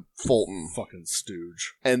Fulton. Fucking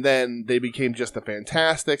stooge. And then they became just the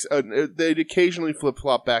Fantastics. They'd occasionally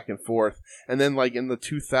flip-flop back and forth. And then like in the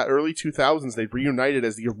early 2000s, they reunited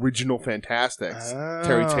as the original Fantastics.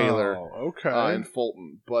 Terry Taylor. And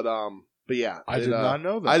Fulton. But yeah. I did not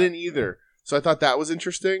know that. I didn't either. So I thought that was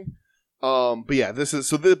interesting. But yeah, this is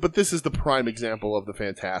the prime example of the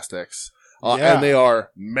Fantastics. And they are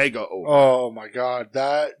mega over. Oh my god.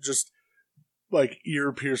 That just... like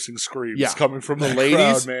ear-piercing screams coming from the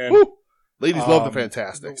ladies, crowd, man. Woo! Ladies love the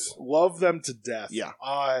Fantastics. Love them to death. Yeah.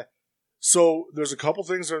 So there's a couple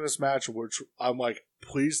things during this match which I'm like,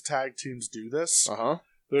 please tag teams do this.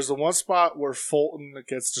 There's the one spot where Fulton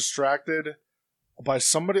gets distracted by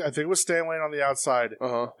somebody, I think it was Stan Lane on the outside,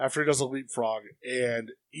 after he does a leapfrog,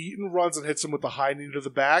 and Eaton runs and hits him with the high knee to the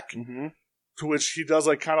back. Mm-hmm. To which he does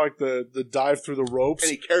like kind of like the dive through the ropes,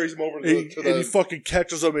 and he carries him over and he fucking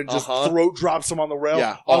catches him and just throat drops him on the rail.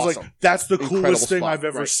 Yeah, I was like, that's the coolest thing I've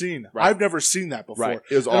ever seen. Right. I've never seen that before. Right.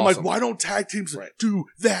 It was and awesome. I'm like, why don't tag teams do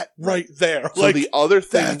that right there? So like, the other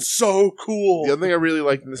thing, that's so cool. The other thing I really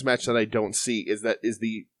liked in this match that I don't see is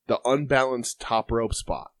the unbalanced top rope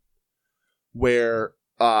spot where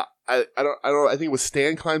I think it was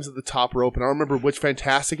Stan climbs to the top rope, and I don't remember which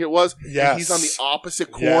Fantastic it was. Yes. And he's on the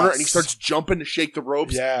opposite corner, and he starts jumping to shake the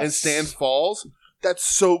ropes, and Stan falls. That's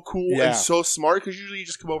so cool and so smart, because usually you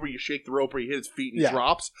just come over, you shake the rope, or you hit his feet, and he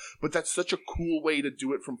drops. But that's such a cool way to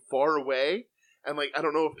do it from far away. And like, I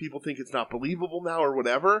don't know if people think it's not believable now or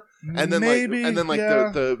whatever. And then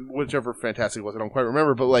the whichever Fantastic was, I don't quite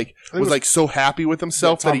remember, but like was like so happy with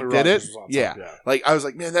himself that he did it. Yeah. Like I was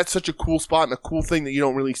like, man, that's such a cool spot and a cool thing that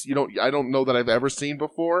I don't know that I've ever seen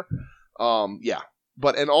before.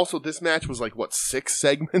 But and also this match was like what, 6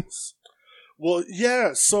 segments? Well,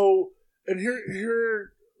 yeah. So and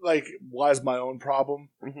here like lies my own problem.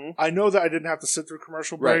 Mm-hmm. I know that I didn't have to sit through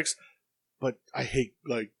commercial breaks. But I hate,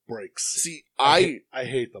 like, breaks. See, I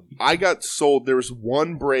hate them. I got sold. There was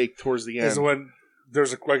one break towards the end. Is when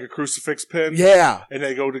there's a crucifix pin. Yeah. And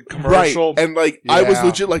they go to commercial. Right. And, like, I was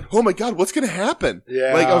legit like, oh, my God, what's going to happen?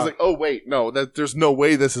 Yeah. Like, I was like, oh, wait, no, there's no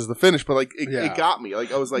way this is the finish. But, like, it got me.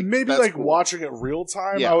 Like, I was like, maybe, like, cool. watching it real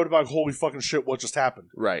time, I would have been like, holy fucking shit, what just happened?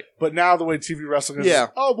 Right. But now the way TV wrestling is,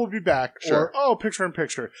 oh, we'll be back. Sure. Or, oh, picture in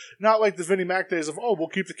picture. Not like the Vinnie Mac days of, oh, we'll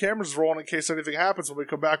keep the cameras rolling in case anything happens. When we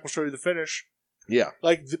come back, we'll show you the finish. Yeah.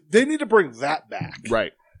 Like, they need to bring that back.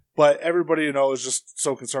 Right. But everybody, is just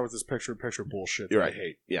so concerned with this picture-in-picture bullshit that I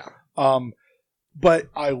hate. Yeah. But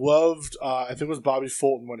I loved, I think it was Bobby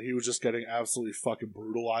Fulton when he was just getting absolutely fucking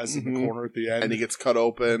brutalized in the corner at the end. And he gets cut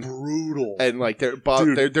open. Brutal. And like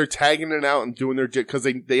they're tagging it out and doing their, because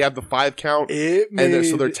they have the 5 count.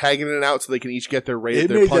 So they're tagging it out so they can each get their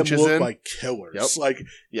punches in. It made them look like killers. Yep. Like,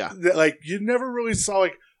 like you never really saw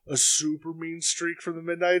like a super mean streak from the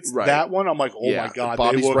Midnights. Right. That one, I'm like, oh my god,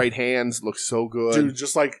 Bobby's right hands look so good, dude.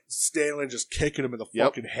 Just like Stan Lane just kicking him in the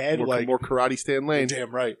fucking head, more karate Stan Lane. Damn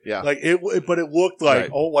right, yeah. Like but it looked like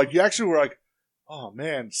like you actually were like, oh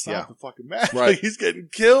man, stop the fucking match, right? Like, he's getting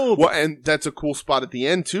killed. Well, and that's a cool spot at the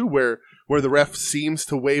end too, where the ref seems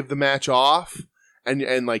to wave the match off.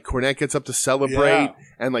 And like Cornette gets up to celebrate,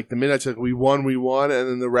 and like the Midnight's like, we won, and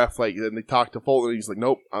then the ref then they talk to Fulton, and he's like,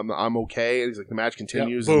 nope, I'm okay, and he's like, the match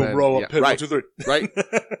continues. Boom, and then, roll up, pin, 1, 2, 3. Right.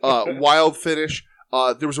 Wild finish.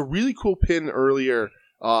 There was a really cool pin earlier,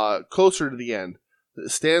 closer to the end.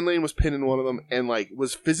 Stan Lane was pinning one of them and like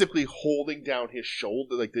was physically holding down his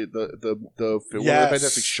shoulder, like the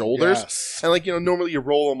Fantastic shoulders. And like, normally you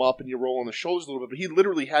roll them up and you roll on the shoulders a little bit, but he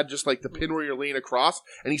literally had just like the pin where you're laying across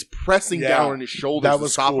and he's pressing down on his shoulders to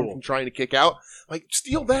stop him from trying to kick out. Like,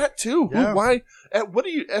 steal that too. Yeah. Why?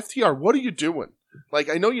 FTR, what are you doing? Like,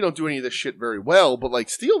 I know you don't do any of this shit very well, but like,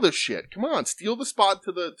 steal this shit. Come on, steal the spot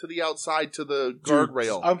to the outside to the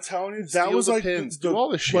guardrail. I'm telling you, that was like pins, do all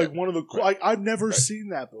this shit. Like one of the like, I've never seen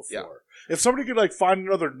that before. Yeah. If somebody could like find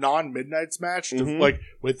another non-Midnights match to like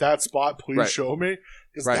with that spot, please show me,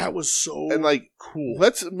 because that was so and like cool.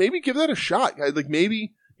 Let's maybe give that a shot, guys. Like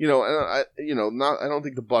maybe I don't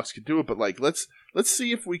think the Bucks could do it, but like let's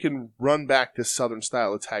see if we can run back this Southern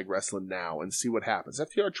style of tag wrestling now and see what happens.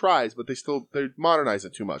 FTR tries, but they modernize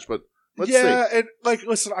it too much. But let's see. And like,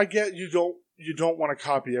 listen, I get you don't want to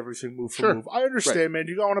copy everything move for move. I understand, man.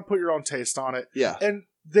 You don't want to put your own taste on it. Yeah, and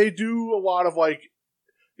they do a lot of like,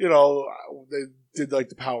 they did like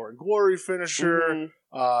the Power and Glory finisher.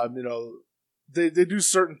 They do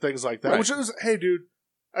certain things like that, which is, hey, dude,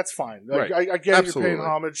 that's fine. Like, I get you're paying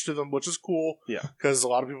homage to them, which is cool. Yeah, because a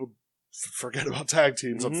lot of people forget about tag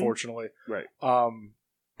teams, unfortunately. Right.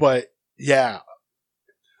 But yeah,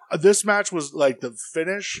 this match was like the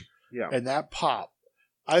finish. Yeah. And that pop.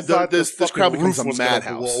 I thought this crowd becomes a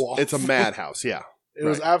madhouse. It's a madhouse. Yeah. It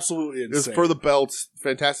was absolutely insane. It was for the belts.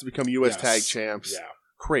 Fantastic to become U.S. Tag Champs. Yeah.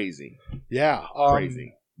 Crazy. Yeah.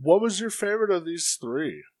 Crazy. What was your favorite of these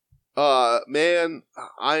three? Man,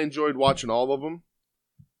 I enjoyed watching all of them.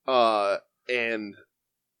 And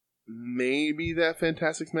maybe that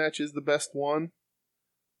Fantastics match is the best one.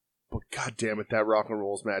 But god damn it, that Rock and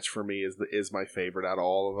Rolls match for me is my favorite out of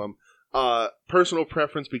all of them. Personal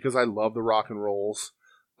preference because I love the Rock and Rolls.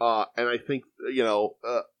 And I think,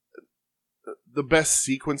 the best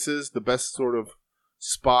sequences, the best sort of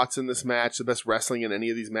spots in this match, the best wrestling in any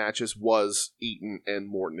of these matches was Eaton and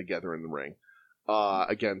Morton together in the ring.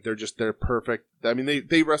 Again, they're perfect. I mean,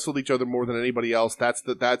 they wrestled each other more than anybody else. That's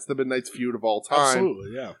the Midnight's feud of all time.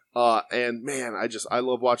 Absolutely, yeah. And man, I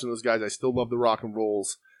love watching those guys. I still love the Rock and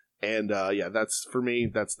Rolls. And that's for me.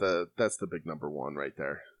 That's the big number one right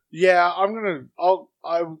there. Yeah, I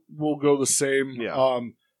will go the same. Yeah.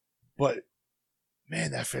 But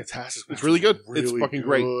man, that Fantastic match, it's really good. Really it's fucking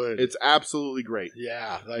great. It's absolutely great.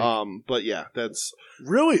 Yeah. But yeah, that's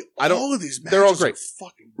really all of these matches. They're all great. Are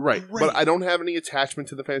fucking right. Great. But I don't have any attachment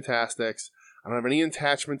to the Fantastics. I don't have any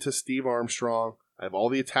attachment to Steve Armstrong. I have all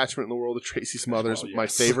the attachment in the world of Tracy Smothers, my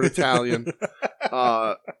favorite Italian.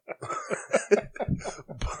 The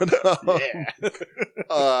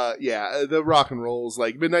Rock and Rolls,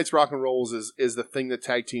 like Midnight's Rock and Rolls is the thing that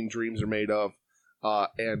tag team dreams are made of.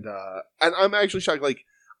 And I'm actually shocked. Like,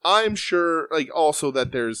 I'm sure, like, also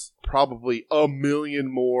that there's probably a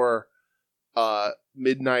million more,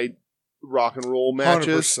 Midnight Rock and Roll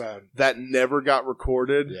matches 100%. That never got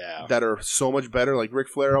recorded. Yeah. That are so much better. Like Ric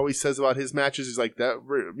Flair always says about his matches, he's like, that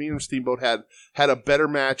me and Steamboat had a better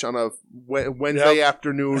match on a Wednesday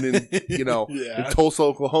afternoon in in Tulsa,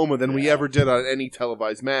 Oklahoma than we ever did on any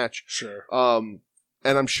televised match. Sure. And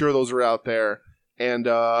I'm sure those are out there. And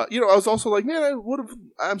I was also like, man,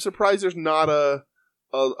 I'm surprised there's not a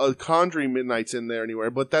Conjuring Midnights in there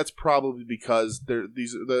anywhere, but that's probably because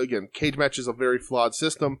again, cage match is a very flawed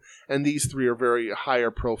system, and these three are very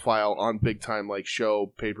higher profile on big time like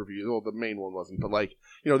show pay-per-views. Well, the main one wasn't, but like,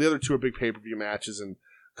 the other two are big pay-per-view matches, and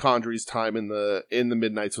Conjuring's time in the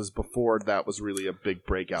Midnights was before that was really a big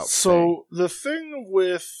breakout. So the thing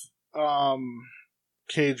with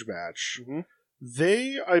cage match,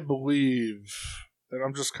 they, I believe, and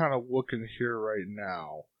I'm just kind of looking here right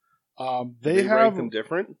now. They have them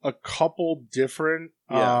different? A couple different,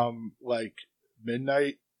 like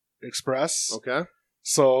Midnight Express. Okay.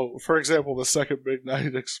 So, for example, the second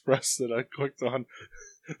Midnight Express that I clicked on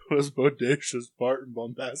was Bodacious Bart and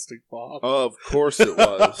Bombastic Bob. Of course it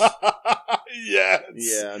was. Yes.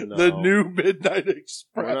 Yeah, no. The new Midnight Express.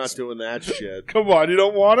 We're not doing that shit. Come on, you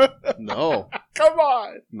don't want it? No. Come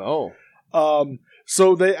on. No.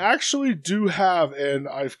 So they actually do have, and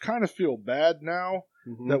I kind of feel bad now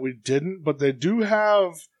that we didn't, but they do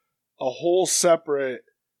have a whole separate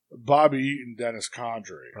Bobby Eaton, Dennis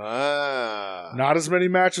Condrey. Ah. Not as many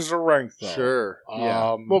matches are ranked, though. Sure.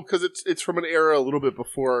 Yeah. Well, because it's from an era a little bit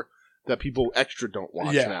before that people extra don't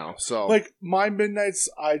watch now. So, like, my Midnights,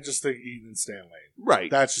 I just think Eaton and Stan Lane.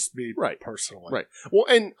 Right. That's just me personally. Right. Well,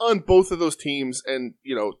 and on both of those teams, and,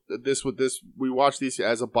 you know, we watch these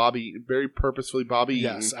as a very purposefully Bobby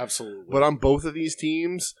Eaton. Yes, absolutely. But on both of these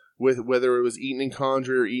teams, with whether it was Eaton and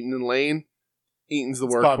Condrey or Eaton and Lane, Eaton's the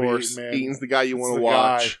workhorse. Eaton's the guy you want to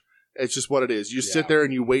watch. It's just what it is. You sit there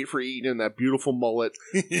and you wait for Eaton and that beautiful mullet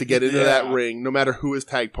to get into that ring, no matter who his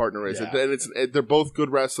tag partner is. Yeah. And they're both good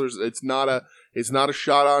wrestlers. It's not a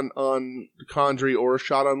shot on Condrey or a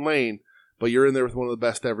shot on Lane, but you're in there with one of the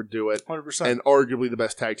best to ever do it, 100%, and arguably the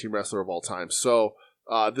best tag team wrestler of all time. So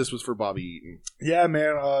this was for Bobby Eaton. Yeah,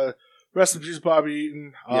 man. Rest in peace, Bobby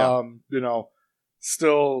Eaton. Yeah. You know,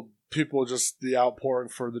 still people just the outpouring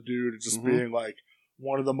for the dude, just being like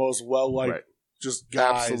one of the most well-liked just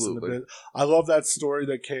guys. Absolutely. In the I love that story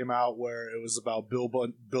that came out where it was about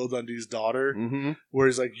Bill Dundee's daughter, where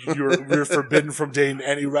he's like, you're forbidden from dating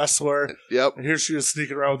any wrestler. Yep. And here she is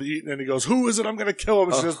sneaking around with Eaton, and he goes, "Who is it? I'm going to kill him."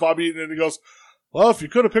 And she says, "Bobby Eaton." And he goes, "Well, if you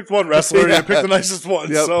could have picked one wrestler, you picked the nicest one."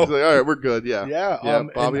 Yep. So, like, all right, we're good. Yeah. Yeah.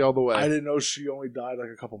 Bobby all the way. I didn't know she only died like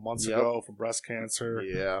a couple months ago from breast cancer.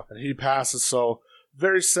 Yeah. And he passes, so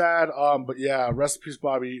very sad. But yeah, rest in peace,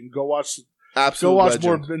 Bobby Eaton. Go watch legend.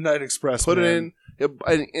 more Midnight Express. Put it in.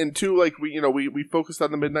 And two, like we focused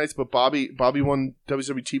on the Midnights, but Bobby won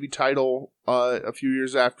WWE TV title a few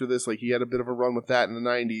years after this. Like, he had a bit of a run with that in the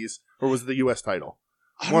 90s, or was it the US title?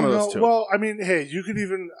 One of those two. Well, I mean, hey, you could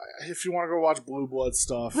even, if you want to go watch Blue Blood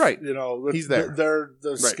stuff, right? You know, he's there.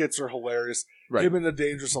 The skits are hilarious. Right. Him in the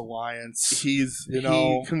Dangerous Alliance. He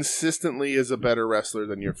consistently is a better wrestler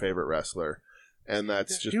than your favorite wrestler, and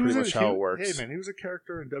that's just pretty much how it works. Hey, man, he was a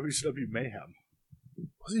character in WCW Mayhem.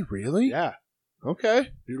 Was he really? Yeah. Okay.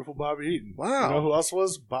 Beautiful Bobby Eaton. Wow. You know who else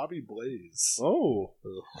was? Bobby Blaze. Oh.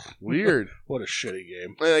 Weird. What a shitty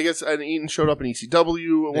game. And I guess Eaton showed up in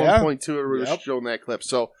ECW at one point too. Everybody was showing that clip.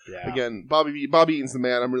 So again, Bobby Eaton's the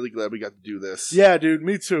man. I'm really glad we got to do this. Yeah, dude,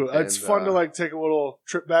 me too. And, it's fun to like take a little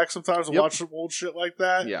trip back sometimes and watch some old shit like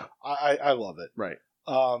that. Yeah. I love it. Right.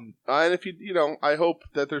 And if I hope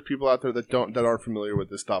that there's people out there that aren't familiar with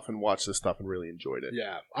this stuff and watch this stuff and really enjoyed it.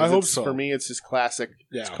 Yeah, I hope so. For me, it's just classic.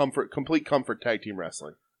 Yeah. It's complete comfort tag team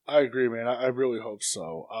wrestling. I agree, man. I really hope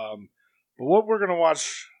so. But what we're gonna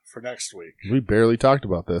watch for next week? We barely talked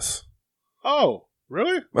about this. Oh,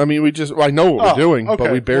 really? I mean, I know what we're doing,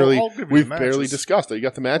 but we've barely discussed it. You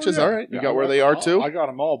got the matches, all right? You got where they are too. I got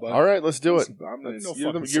them all, but all right, let's do it.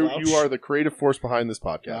 You are the creative force behind this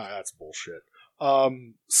podcast. Nah, that's bullshit.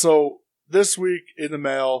 So this week in the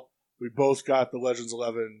mail, we both got the Legends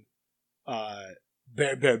 11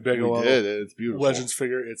 Bam Bam Bigelow. We did. It's beautiful. Legends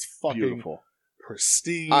figure. It's fucking beautiful.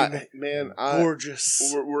 Pristine.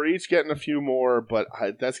 Gorgeous. We're each getting a few more, but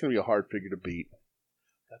that's going to be a hard figure to beat.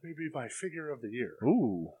 That may be my figure of the year.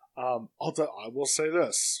 Ooh. I will say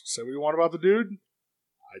this. Say what you want about the dude.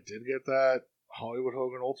 I did get that Hollywood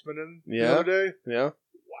Hogan Ultimate in the other day. Yeah.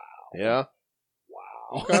 Wow. Yeah.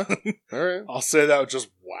 Wow. Okay. All right. I'll say that just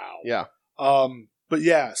wow. Yeah. But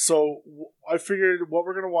yeah, so I figured what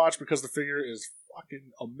we're going to watch, because the figure is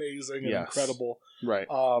fucking amazing and incredible. Right.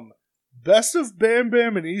 Best of Bam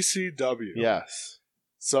Bam and ECW. Yes.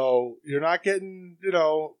 So you're not getting,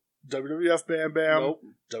 WWF Bam Bam. Nope.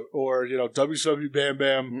 Or, WCW Bam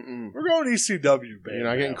Bam. Mm-mm. We're going ECW Bam You're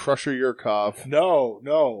not getting Bam. Crusher Yurkov. No.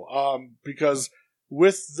 Because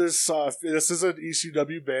with this, this is an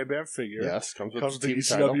ECW Bam Bam figure. Yes, comes with the TV ECW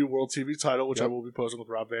title. World TV title, which I will be posting with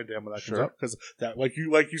Rob Van Dam when that comes up. Because that, like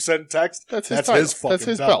you said in text, that's his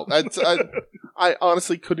fucking belt. I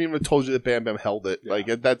honestly couldn't even have told you that Bam Bam held it. Yeah.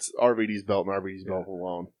 Like, that's RVD's belt and RVD's belt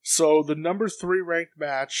alone. So the number 3 ranked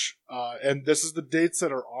match, and this is the dates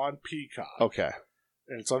that are on Peacock. Okay.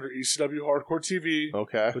 And it's under ECW Hardcore TV.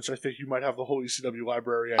 Okay. Which I think you might have the whole ECW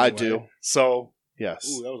library anyway. I do. So, yes.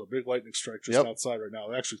 Ooh, that was a big lightning strike just outside right now.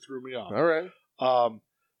 It actually threw me off. All right.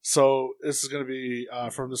 So this is going to be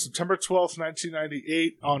from the September 12th,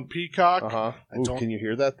 1998 on Peacock. Uh-huh. Can you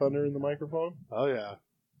hear that thunder in the microphone? Oh, yeah.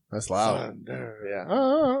 That's loud. Thunder.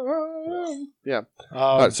 Yeah.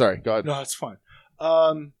 Yeah. Sorry, go ahead. No, it's fine.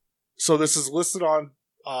 So this is listed on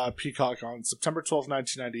Peacock on September 12th,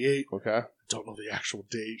 1998. Okay. I don't know the actual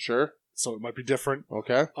date, Sure. so it might be different.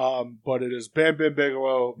 Okay. But it is Bam Bam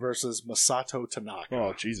Bigelow versus Masato Tanaka.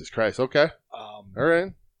 Oh, Jesus Christ. Okay. All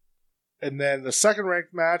right. And then the second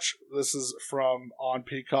ranked match, this is from on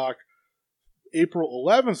Peacock, April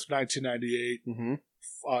 11th, 1998. Mm-hmm.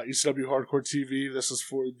 ECW Hardcore TV. This is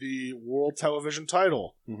for the World Television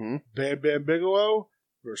title. Mm-hmm. Bam Bam Bigelow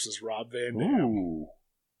versus Rob Van Dam. Ooh.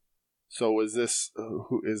 So is this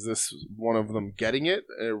one of them getting it,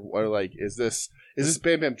 or like is this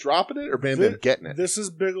Bam Bam dropping it, or Bam Bam getting it? This is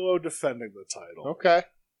Bigelow defending the title. Okay,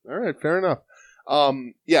 all right, fair enough.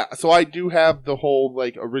 Yeah, so I do have the whole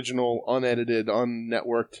like original, unedited,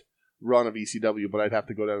 unnetworked run of ECW, but I'd have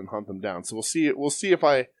to go down and hunt them down. So we'll see. We'll see if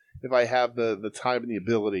I have the time and the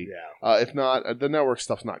ability. Yeah. If not, the network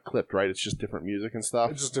stuff's not clipped, right? It's just different music and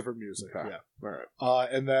stuff. It's just different music. Okay. Yeah. All right.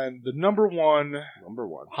 And then the number one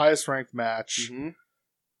highest ranked match Mm-hmm.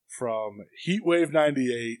 from Heatwave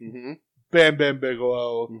 98, Mm-hmm. Bam Bam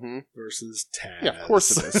Bigelow Mm-hmm. versus Taz. Yeah, of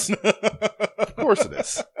course it is. Of course it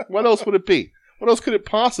is. What else would it be? What else could it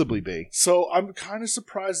possibly be? So I'm kind of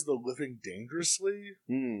surprised the Living Dangerously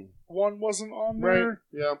one wasn't on there. Right.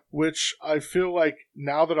 Yeah. Which I feel like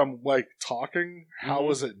now that I'm like talking, how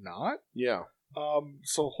is it not? Yeah.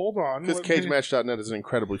 So hold on. Because CageMatch.net is an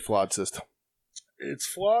incredibly flawed system. It's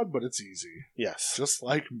flawed, but it's easy. Yes. Just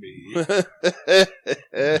like me.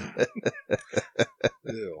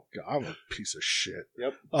 Ew, God, I'm a piece of shit.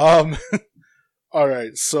 Yep. All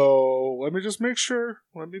right, so let me just make sure.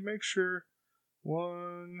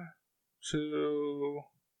 1, 2.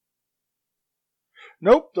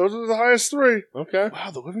 Nope, those are the highest 3. Okay. Wow,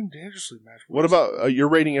 the Living Dangerously match. What about you're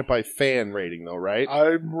rating it by fan rating though, right?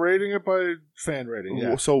 I'm rating it by fan rating.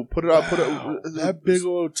 Yeah. So put it up. Wow, that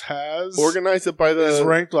Bigelow Taz. Organize it by the. Is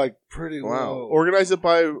ranked like pretty low. Organize it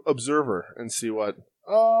by Observer and see what.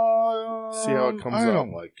 See how it comes up. I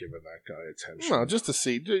don't like giving that guy attention. No, just to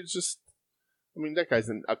see. Just. I mean, that guy's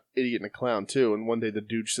an idiot and a clown too, and one day the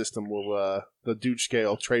Dooge system will, the Dooge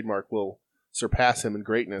scale trademark will surpass him in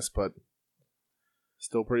greatness, but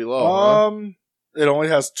still pretty low. It only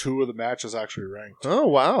has 2 of the matches actually ranked. Oh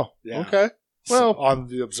wow! Yeah. Okay. Well, on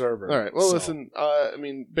the Observer. All right. Well, listen. I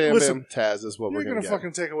mean, Bam Bam Taz is what we're gonna get.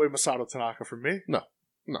 fucking take away Masato Tanaka from me. No.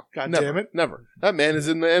 God never, damn it! Never. That man is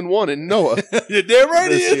in the N1 in Noah. You're damn right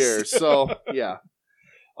this he is. year. So yeah.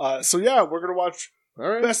 We're gonna watch. All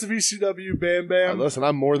right. Best of ECW, Bam Bam. Listen,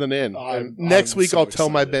 I'm more than in. Next week, I'll tell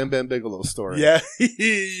my Bam Bam Bigelow story. Yeah,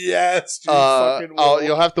 yes. You fucking will.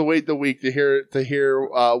 You'll have to wait the week to hear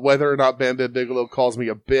whether or not Bam Bam Bigelow calls me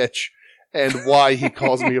a bitch and why he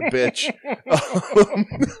calls me a bitch.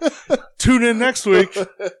 Tune in next week.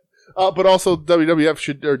 But also, WWE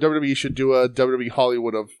should do a WWE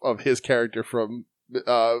Hollywood of his character from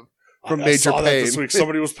Major Pain. This week.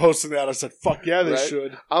 Somebody was posting that. I said, "Fuck yeah, they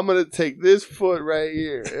should." I'm gonna take this foot right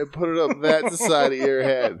here and put it up that side of your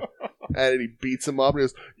head, and he beats him up and he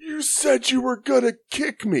goes, "You said you were gonna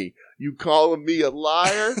kick me. You calling me a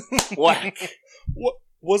liar?" Whack. What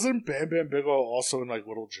wasn't Bam Bam Bigelow also in like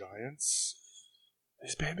Little Giants?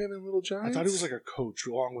 Is Bam Bam in Little Giants? I thought he was like a coach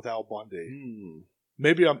along with Al Bundy.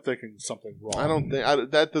 Maybe I'm thinking something wrong. I don't think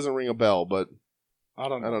that doesn't ring a bell, but I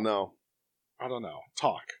don't know.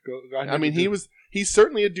 Talk. I mean, he's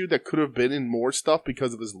certainly a dude that could have been in more stuff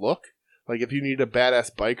because of his look. Like, if you need a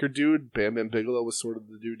badass biker dude, Bam Bam Bigelow was sort of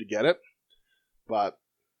the dude to get it. But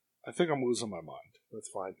I think I'm losing my mind. That's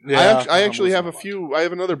fine. Yeah, I actually have a few. I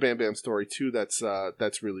have another Bam Bam story too. That's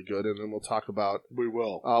really good, and then we'll talk about. We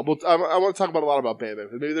will. I want to talk about a lot about Bam Bam.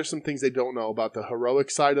 Maybe there's some things they don't know about the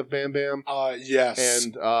heroic side of Bam Bam. Yes,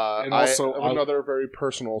 and also I have another very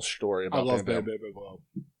personal story about. I love Bam Bam Bigelow.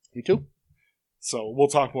 Me too. So we'll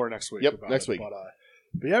talk more next week. Yep, next week.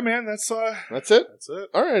 But yeah, man, that's it. That's it.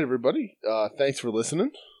 All right, everybody. Thanks for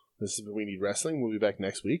listening. This is We Need Wrestling. We'll be back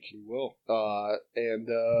next week. We will.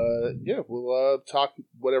 We'll talk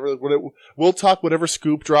whatever. We'll talk whatever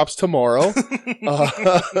scoop drops tomorrow. Tune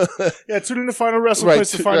in to Final Wrestling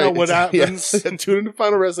Place to find out what happens. Yeah. Tune in to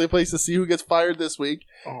Final Wrestling Place to see who gets fired this week.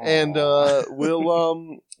 Aww. And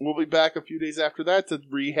we'll be back a few days after that to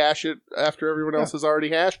rehash it after everyone else has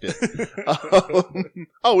already hashed it.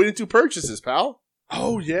 We didn't do purchases, pal.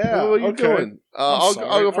 Oh yeah, what are you doing? I'll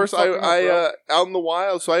go first. I out in the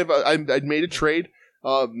wild. So I made a trade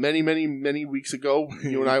many weeks ago.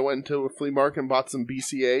 You and I went to a flea market and bought some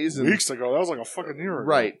BCAs. Weeks ago, that was like a fucking year ago.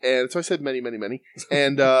 Right, and so I said many,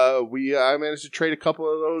 and I managed to trade a couple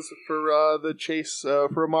of those for the chase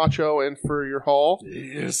for a macho and for your haul.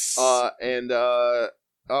 Yes,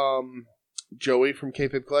 Joey from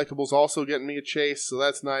K-Pip Collectibles also getting me a chase, so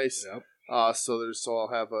that's nice. Yep. So I'll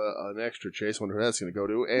have an extra chase. Wonder who that's going to go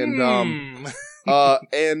to.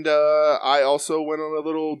 And I also went on a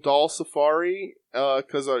little doll safari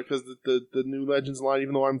because the new Legends line,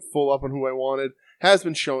 even though I'm full up on who I wanted, has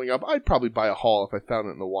been showing up. I'd probably buy a haul if I found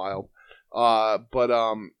it in the wild.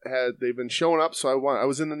 They've been showing up, so I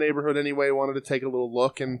was in the neighborhood anyway. Wanted to take a little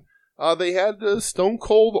look, and they had the Stone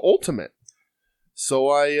Cold Ultimate. So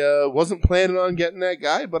I wasn't planning on getting that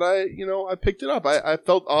guy, but I picked it up. I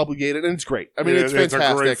felt obligated, and it's great. I mean, it's fantastic.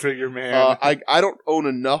 It's a great figure, man. I don't own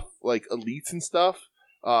enough like elites and stuff.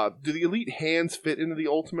 Do the elite hands fit into the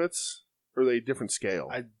ultimates, or are they a different scale?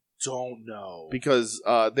 I don't know, because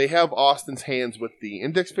they have Austin's hands with the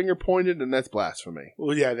index finger pointed, and that's blasphemy.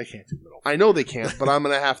 Well, yeah, they can't do middle. I know they can't, but I'm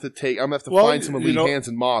gonna have to find some elite hands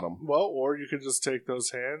and mod them. Well, or you could just take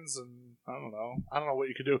those hands and I don't know what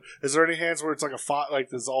you could do. Is there any hands where it's like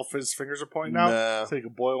there's all his fingers are pointing out, nah. so you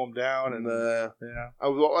can boil them down and yeah.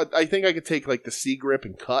 I think I could take like the C grip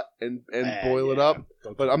and cut and boil it up,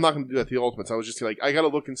 but I'm not gonna do that to the ultimates. I was just like, I gotta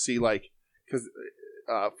look and see because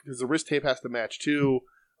the wrist tape has to match too.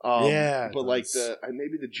 But like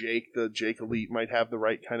maybe the Jake Elite might have the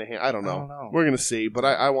right kind of hand. I don't know. We're gonna see, but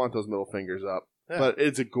I want those middle fingers up. Yeah. But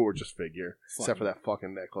it's a gorgeous figure, except for that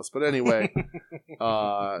fucking necklace. But anyway,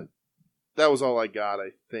 that was all I got.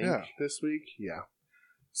 I think this week. Yeah.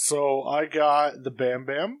 So I got the Bam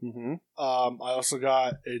Bam. Mm-hmm. I also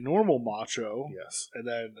got a normal Macho. Yes. And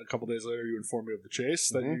then a couple days later, you informed me of the chase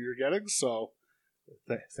that you're getting. So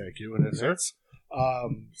thank you in advance.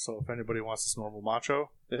 So if anybody wants this normal Macho,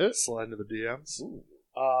 slide into the DMs.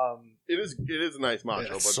 It is a nice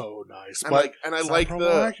Macho, it's but so nice. I like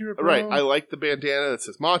the accurate, I like the bandana that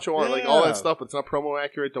says Macho on it, like all that stuff, but it's not promo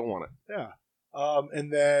accurate. Don't want it. Yeah.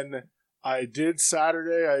 And then I did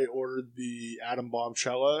Saturday. I ordered the Atom Bomb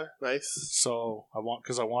Cella. Nice. So I want it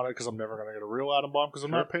because I'm never gonna get a real Atom Bomb because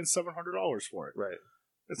I'm not paying $700 for it. Right.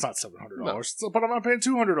 It's not $700, but I'm not paying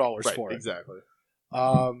 $200 for it. Exactly.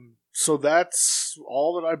 So that's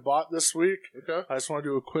all that I bought this week. Okay. I just want to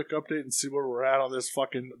do a quick update and see where we're at on this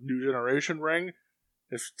fucking new generation ring.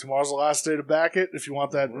 If tomorrow's the last day to back it, if you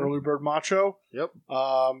want that early bird Macho. Yep.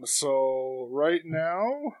 So right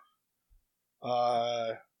now,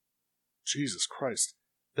 Jesus Christ,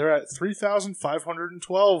 they're at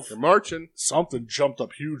 3,512. They're marching. Something jumped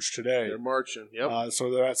up huge today. They're marching. Yep. So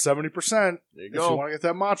they're at 70%. There you go. If you want to get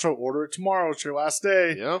that Macho, order it tomorrow. It's your last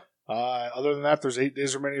day. Yep. Other than that, there's 8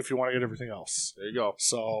 days remaining if you want to get everything else. There you go.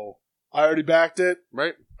 So I already backed it.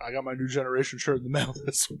 Right. I got my new generation shirt in the mail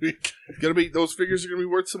this week. Those figures are gonna be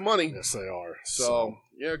worth some money. Yes, they are. So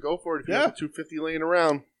yeah, go for it. If you have the 250 laying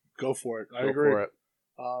around, go for it. I go agree. For it.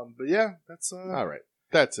 But yeah, that's all right.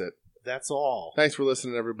 That's it. That's all. Thanks for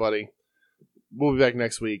listening, everybody. We'll be back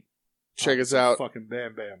next week. Check us out. Fucking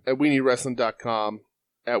Bam Bam. At WeNeedWrestling.com,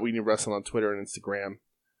 at We Need Wrestling on Twitter and Instagram.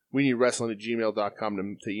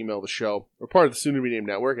 WeNeedWrestling@gmail.com to email the show. We're part of the soon-to-be-named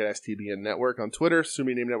network at STBN Network on Twitter,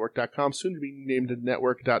 soon-to-be-named-network.com,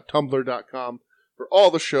 soon-to-be-named-network.tumblr.com for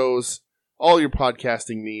all the shows, all your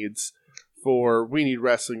podcasting needs. For We Need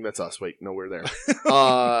Wrestling, that's us. Wait, no, we're there.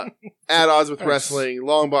 At Odds with Wrestling,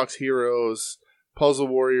 Longbox Heroes, Puzzle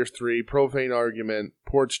Warriors 3, Profane Argument,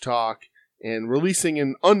 Porch Talk, and releasing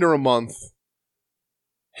in under a month,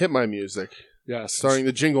 Hit My Music. Yes. Starring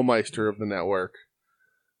the Jingle Meister of the network.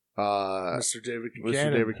 Mr. David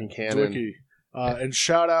Kincannon. And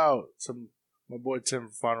shout out to my boy Tim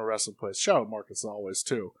from Final Wrestling Place. Shout out Marcus always,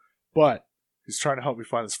 too. But he's trying to help me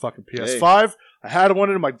find this fucking PS5. Hey. I had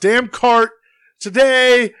one in my damn cart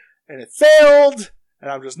today, and it failed,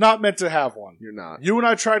 and I'm just not meant to have one. You're not. You and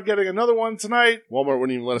I tried getting another one tonight. Walmart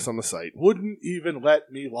wouldn't even let us on the site. Wouldn't even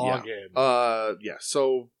let me log in. Yeah,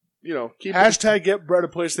 so... Hashtag get Brett a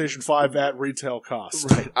PlayStation 5 at retail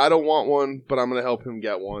cost. Right. I don't want one, but I'm going to help him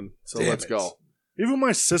get one. So let's go. Even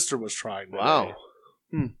my sister was trying that. Wow.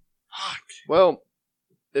 Fuck. Well,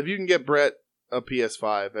 if you can get Brett a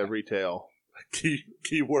PS5 at retail,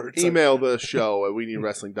 keywords. Email the show at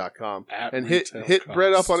WeNeedWrestling.com and hit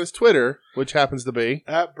Brett up on his Twitter, which happens to be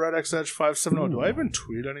at BrettXH570. Do I even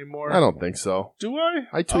tweet anymore? I don't think so. Do I?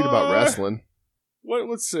 I tweet about wrestling.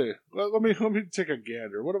 Let's see. Let me take a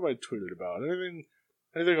gander. What have I tweeted about?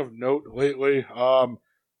 Anything of note lately?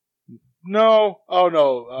 No. Oh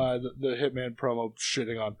no. The Hitman promo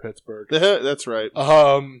shitting on Pittsburgh. That's right.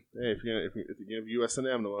 Hey, if you give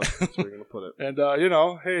USNM to us, that's where you're gonna put it. And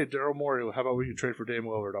hey, Daryl Morey, how about we can trade for Dame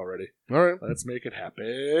Willard already? All right, let's make it happen.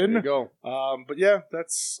 There you go. But yeah, I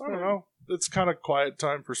don't know. It's kind of quiet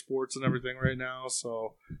time for sports and everything right now,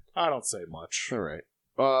 so I don't say much. All right.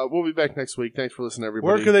 We'll be back next week. Thanks for listening,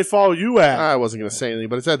 everybody. Where can they follow you at? I wasn't going to say anything,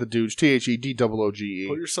 but it's at the Dooge. THEDOOGE.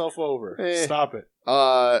 Put yourself over. Stop it.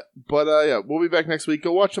 Yeah, we'll be back next week.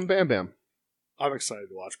 Go watch some Bam Bam. I'm excited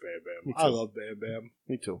to watch Bam Bam. Me too. I love Bam Bam.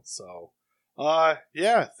 Me too. So,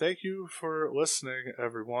 thank you for listening,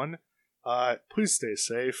 everyone. Please stay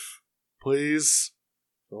safe. Please,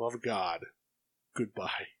 for the love of God.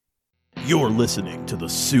 Goodbye. You're listening to the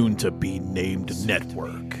soon-to-be-named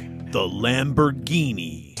network, the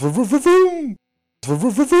Lamborghini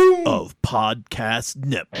of podcast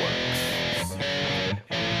networks.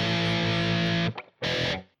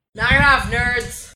 Knock it off, nerds!